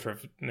quarter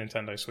of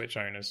Nintendo Switch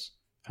owners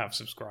have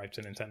subscribed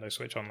to Nintendo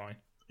Switch Online.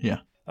 Yeah.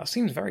 That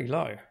seems very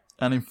low.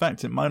 And in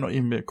fact, it might not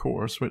even be a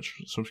quarter of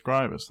Switch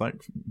subscribers.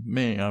 Like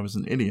me, I was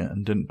an idiot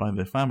and didn't buy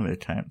the family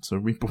account, so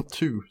we bought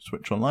 2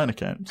 Switch Online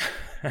accounts.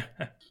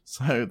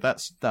 So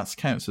that's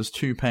counts as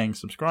 2 paying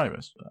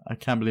subscribers. I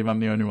can't believe I'm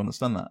the only one that's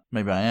done that.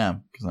 Maybe I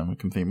am, because I'm a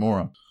complete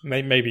moron.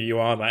 Maybe you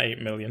are that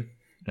 8 million.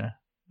 Yeah.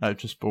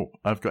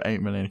 I've got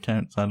 8 million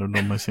accounts added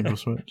on my single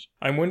Switch.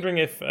 I'm wondering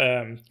if,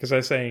 because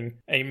they're saying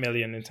 8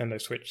 million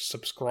Nintendo Switch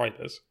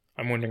subscribers,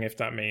 I'm wondering if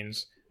that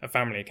means a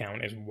family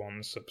account is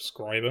 1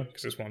 subscriber,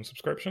 because it's 1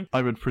 subscription.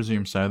 I would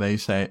presume so. They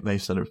said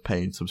of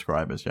paid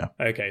subscribers, yeah.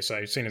 Okay, so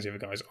as soon as the other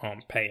guys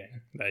aren't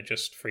paying, they're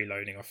just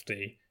freeloading off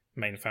the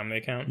main family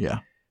account. Yeah.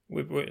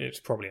 It's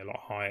probably a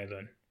lot higher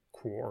than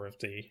quarter of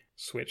the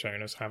Switch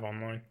owners have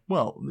online.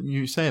 Well,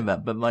 you say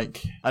that, but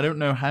I don't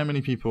know how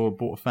many people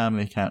bought a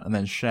family account and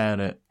then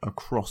shared it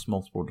across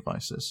multiple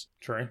devices.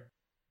 True.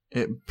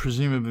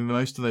 Presumably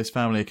most of those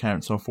family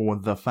accounts are for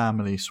the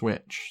family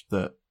Switch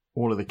that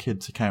all of the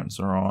kids'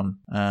 accounts are on,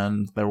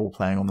 and they're all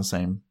playing on the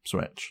same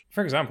Switch.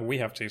 For example, we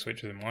have 2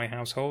 Switches in my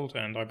household,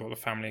 and I bought a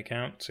family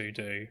account to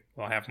do...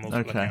 Well, I have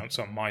multiple accounts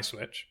on my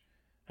Switch,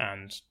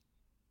 and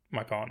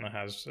my partner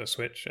has a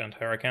Switch and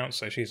her account,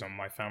 so she's on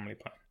my family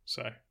plan.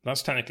 So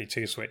that's technically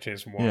 2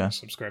 Switches, 1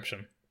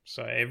 subscription.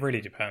 So it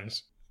really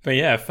depends. But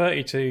yeah,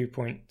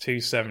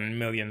 32.27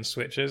 million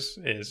Switches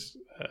is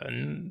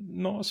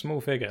not a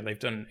small figure. They've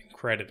done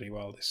incredibly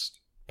well this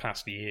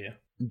past year.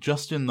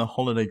 Just in the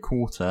holiday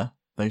quarter,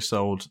 they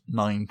sold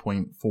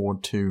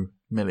 9.42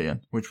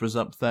 million, which was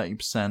up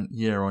 30%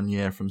 year on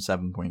year from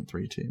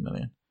 7.32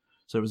 million.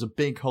 So it was a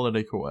big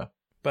holiday quarter.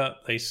 But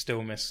they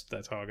still missed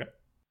their target.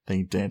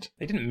 They did.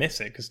 They didn't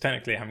miss it because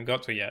technically they haven't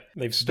got to it yet.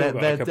 They've still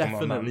got a couple more months.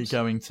 They're definitely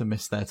going to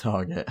miss their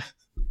target.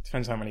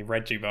 Depends how many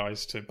Reggie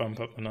buys to bump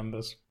up the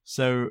numbers.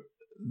 So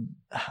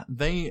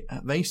they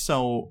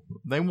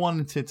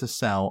wanted to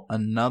sell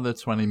another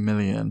 20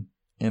 million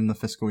in the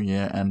fiscal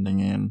year ending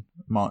in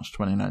March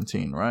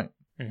 2019, right?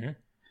 Mm-hmm.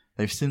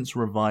 They've since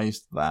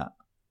revised that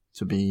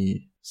to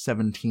be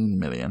 17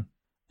 million,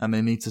 and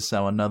they need to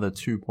sell another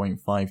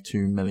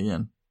 2.52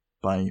 million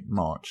by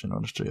March in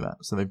order to do that.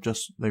 So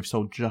they've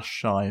sold just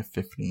shy of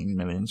 15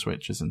 million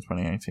Switches in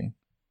 2018.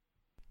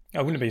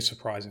 I wouldn't be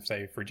surprised if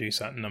they've reduced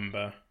that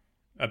number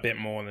a bit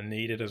more than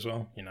needed as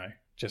well, you know.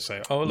 Just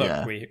say, oh, look,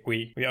 Yeah.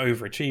 we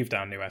overachieved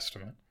our new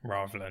estimate,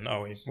 rather than,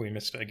 oh, we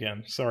missed it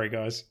again. Sorry,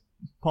 guys.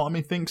 Part of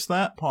me thinks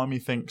that. Part of me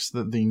thinks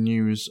that the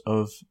news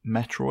of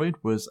Metroid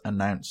was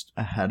announced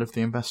ahead of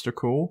the investor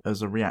call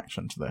as a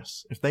reaction to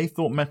this. If they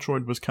thought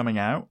Metroid was coming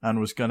out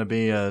and was going to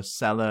be a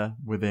seller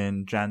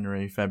within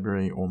January,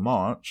 February, or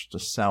March to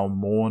sell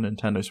more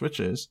Nintendo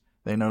Switches,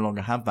 they no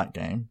longer have that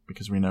game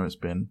because we know it's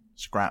been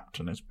scrapped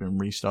and it's been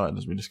restarted,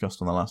 as we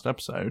discussed on the last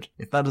episode.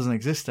 If that doesn't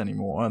exist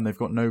anymore and they've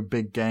got no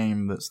big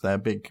game that's their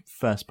big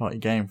first-party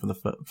game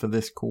for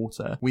this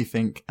quarter, we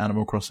think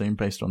Animal Crossing,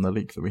 based on the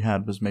leak that we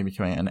had, was maybe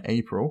coming out in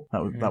April.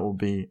 That will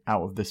be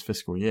out of this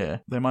fiscal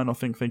year. They might not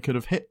think they could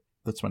have hit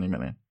the 20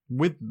 million.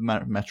 With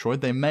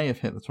Metroid, they may have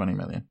hit the 20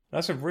 million.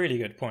 That's a really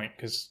good point,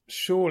 because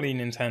surely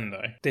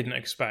Nintendo didn't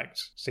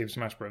expect Super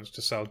Smash Bros.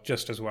 To sell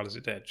just as well as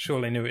it did. Sure,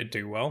 they knew it'd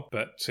do well,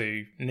 but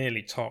to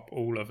nearly top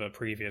all other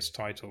previous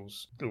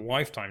titles, the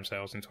lifetime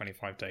sales in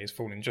 25 days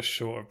falling just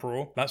short of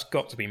Brawl, that's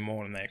got to be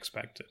more than they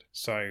expected.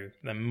 So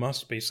there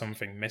must be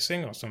something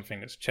missing or something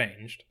that's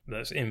changed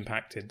that's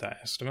impacted that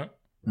estimate.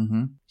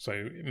 Mm-hmm.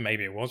 So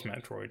maybe it was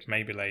Metroid,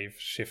 maybe they've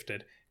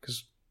shifted,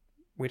 because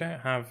we don't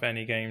have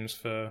any games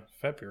for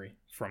February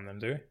from them,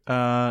 do we?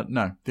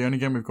 No. The only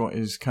game we've got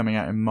is coming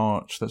out in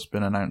March that's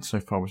been announced so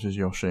far, which is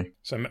Yoshi.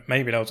 So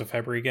maybe that was a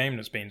February game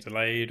that's been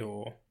delayed,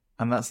 or...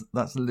 And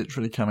that's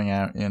literally coming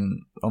out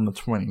on the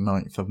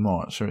 29th of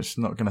March, so it's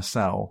not going to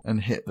sell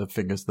and hit the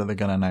figures that they're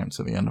going to announce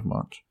at the end of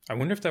March. I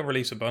wonder if they'll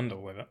release a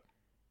bundle with it.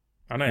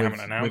 I know they haven't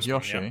announced with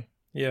Yoshi. One yet.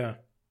 Yeah.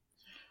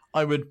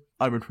 I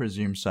would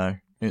presume so.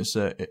 It's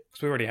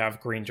because we already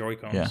have green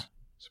Joy-Cons. Yeah.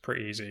 It's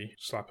pretty easy.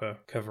 Slap a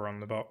cover on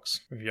the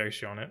box with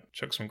Yoshi on it.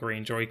 Chuck some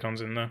green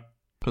Joy-Cons in there.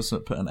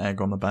 Put an egg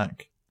on the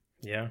back.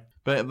 Yeah.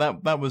 But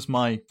that was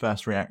my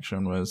first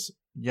reaction was,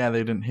 yeah, they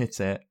didn't hit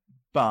it,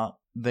 but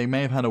they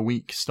may have had a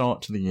weak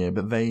start to the year,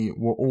 but they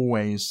were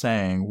always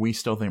saying, we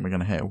still think we're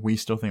going to hit. We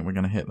still think we're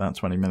going to hit that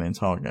 20 million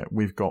target.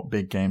 We've got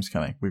big games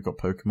coming. We've got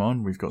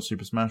Pokemon, we've got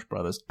Super Smash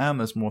Brothers, and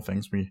there's more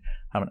things we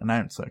haven't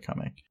announced that are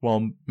coming.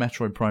 While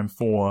Metroid Prime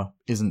 4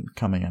 isn't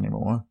coming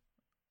anymore.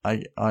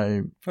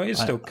 Well,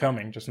 it's still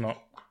coming, just not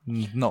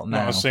now.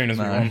 Not as soon as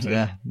we want it.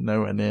 Yeah,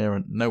 nowhere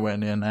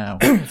near now.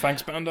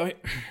 Thanks, Bandai.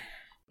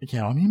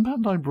 Yeah, I mean,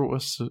 Bandai brought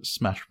us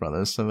Smash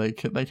Brothers, so they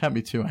can't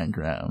be too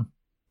angry at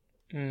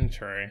them.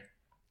 True.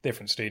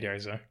 Different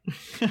studios, though.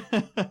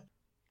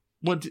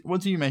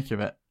 What do you make of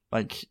it?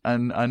 Like,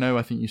 and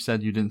I think you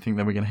said you didn't think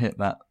they were going to hit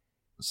that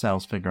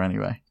sales figure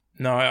anyway.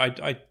 No,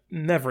 I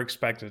never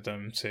expected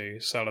them to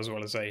sell as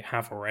well as they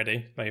have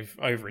already. They've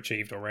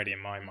overachieved already in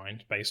my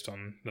mind, based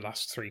on the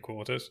last 3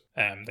 quarters.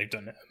 They've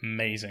done it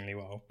amazingly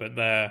well, but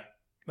their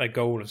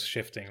goal of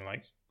shifting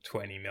like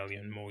 20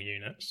 million more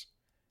units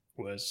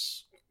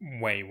was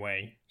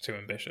way too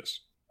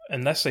ambitious.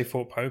 Unless they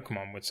thought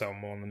Pokemon would sell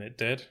more than it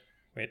did,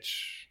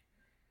 which,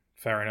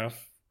 fair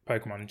enough.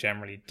 Pokemon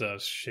generally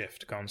does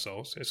shift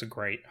consoles. It's a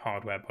great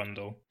hardware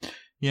bundle.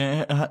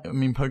 Yeah, I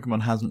mean,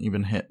 Pokemon hasn't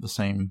even hit the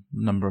same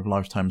number of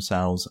lifetime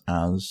sales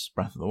as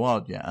Breath of the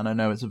Wild yet. And I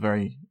know it's a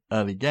very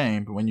early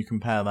game, but when you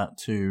compare that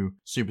to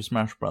Super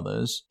Smash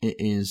Brothers, it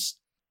is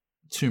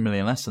 2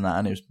 million less than that,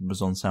 and it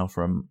was on sale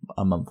for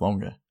a month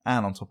longer.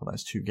 And on top of that,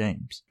 it's 2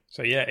 games.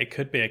 So yeah, it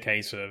could be a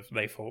case of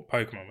they thought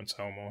Pokemon would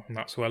sell more, and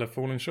that's where they've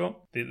fallen short.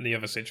 The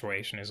other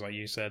situation is, like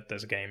you said,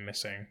 there's a game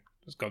missing.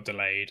 It's got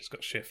delayed, it's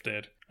got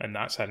shifted, and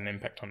that's had an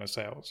impact on the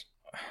sales.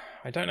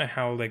 I don't know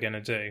how they're going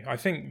to do. I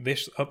think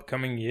this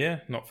upcoming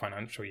year, not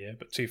financial year,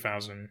 but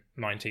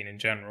 2019 in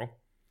general,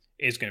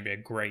 is going to be a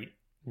great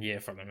year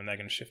for them, and they're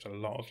going to shift a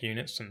lot of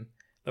units, and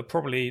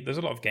there's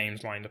a lot of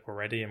games lined up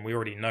already, and we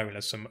already know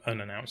there's some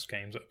unannounced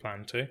games that are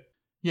planned too.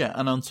 Yeah,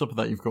 and on top of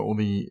that, you've got all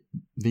the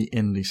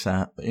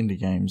indie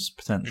games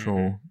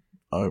potential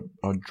are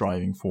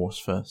driving force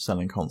for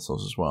selling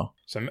consoles as well.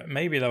 So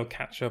maybe they'll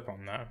catch up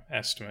on that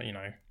estimate,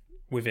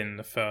 within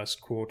the first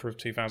quarter of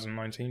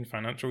 2019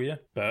 financial year,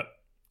 but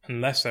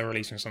unless they're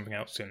releasing something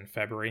else in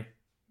February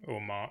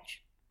or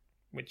March,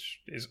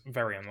 which is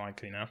very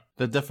unlikely now.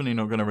 They're definitely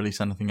not going to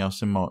release anything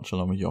else in March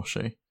along with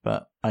Yoshi,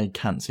 but I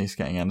can't see us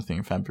getting anything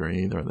in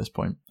February either at this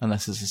point,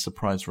 unless it's a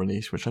surprise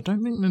release, which I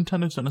don't think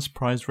Nintendo's done a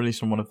surprise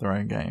release on one of their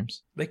own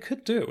games. They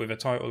could do it with a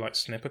title like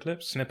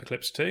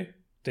Snipperclips 2,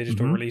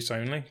 digital release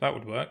only. That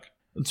would work.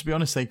 And to be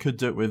honest, they could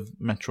do it with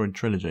Metroid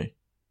Trilogy.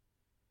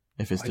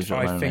 if it's digital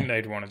only. I think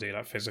they'd want to do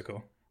that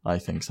physical. I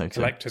think so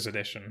too. Collector's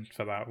edition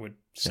for that would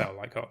sell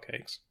like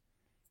hotcakes.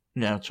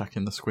 Yeah, I'll chuck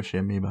in the squishy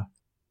amiibo.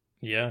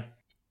 Yeah. Are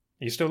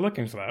you still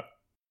looking for that?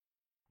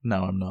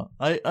 No, I'm not.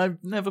 I've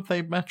never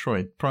played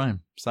Metroid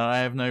Prime, so I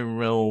have no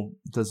real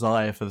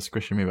desire for the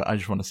squishy amiibo. I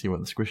just want to see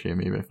what the squishy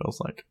amiibo feels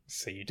like.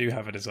 So you do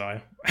have a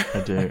desire.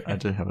 I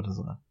do have a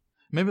desire.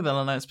 Maybe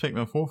they'll announce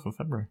Pikmin 4 for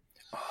February.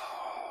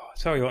 Oh,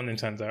 tell you what,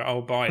 Nintendo,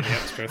 I'll buy the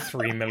extra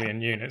 3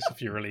 million units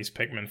if you release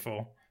Pikmin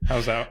 4.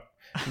 How's that?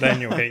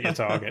 Then you'll hit your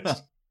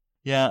targets.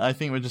 Yeah, I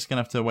think we're just going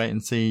to have to wait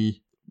and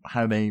see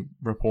how they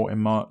report in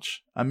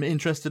March. I'm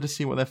interested to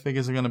see what their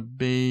figures are going to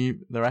be,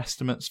 their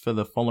estimates for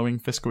the following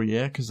fiscal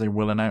year, because they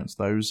will announce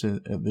those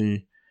at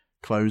the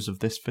close of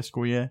this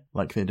fiscal year,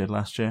 like they did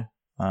last year,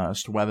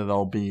 as to whether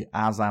they'll be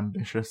as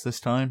ambitious this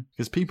time.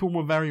 Because people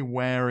were very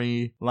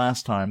wary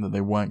last time that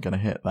they weren't going to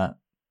hit that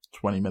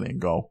 20 million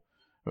goal.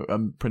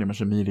 Pretty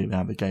much immediately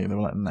out the gate, they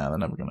were like, "No, they're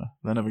never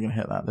gonna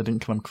hit that." They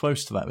didn't come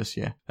close to that this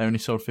year. They only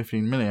sold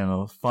 15 million,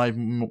 or 5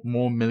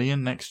 more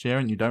million next year,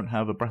 and you don't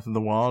have a Breath of the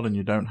Wild, and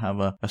you don't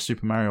have a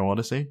Super Mario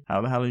Odyssey.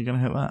 How the hell are you gonna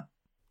hit that?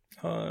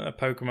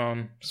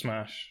 Pokemon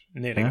Smash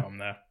nearly got them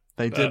there.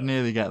 They did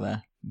nearly get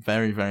there.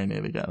 Very, very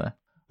nearly get there.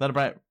 That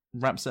about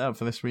wraps it up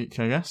for this week,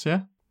 I guess.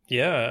 Yeah.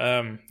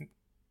 Yeah.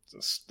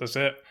 That's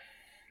it.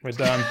 We're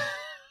done.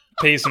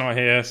 Pete's not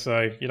here,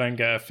 so you don't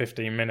get a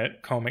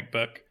 15-minute comic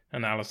book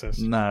analysis.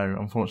 No,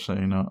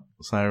 unfortunately not.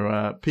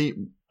 So, Pete,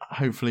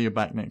 hopefully you're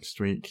back next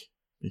week,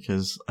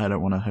 because I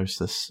don't want to host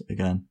this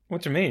again.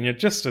 What do you mean? You're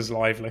just as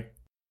lively.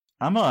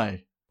 Am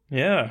I?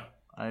 Yeah.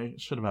 I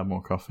should have had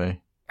more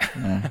coffee.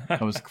 Yeah.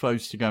 I was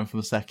close to going for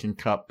the second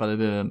cup, but I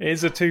didn't. It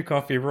is a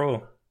 2-coffee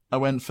rule. I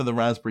went for the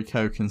raspberry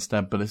Coke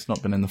instead, but it's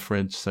not been in the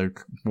fridge, so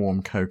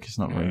warm Coke is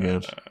not very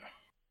good.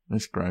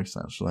 It's gross,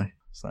 actually.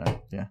 So,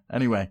 yeah.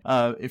 Anyway,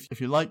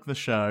 if you like the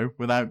show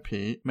without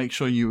Pete, make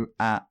sure you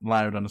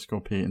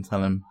 @loud_Pete and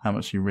tell him how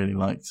much you really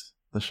liked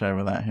the show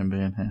without him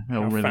being here.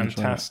 He'll how really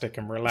fantastic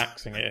and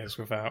relaxing it is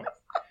without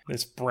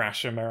this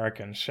brash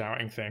American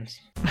shouting things.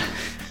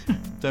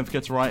 Don't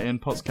forget to write in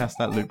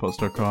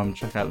podcast@lootpots.com,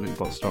 check out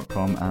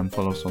lootpots.com, and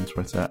follow us on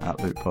Twitter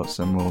 @lootpots,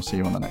 and we'll see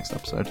you on the next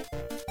episode.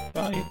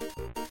 Bye.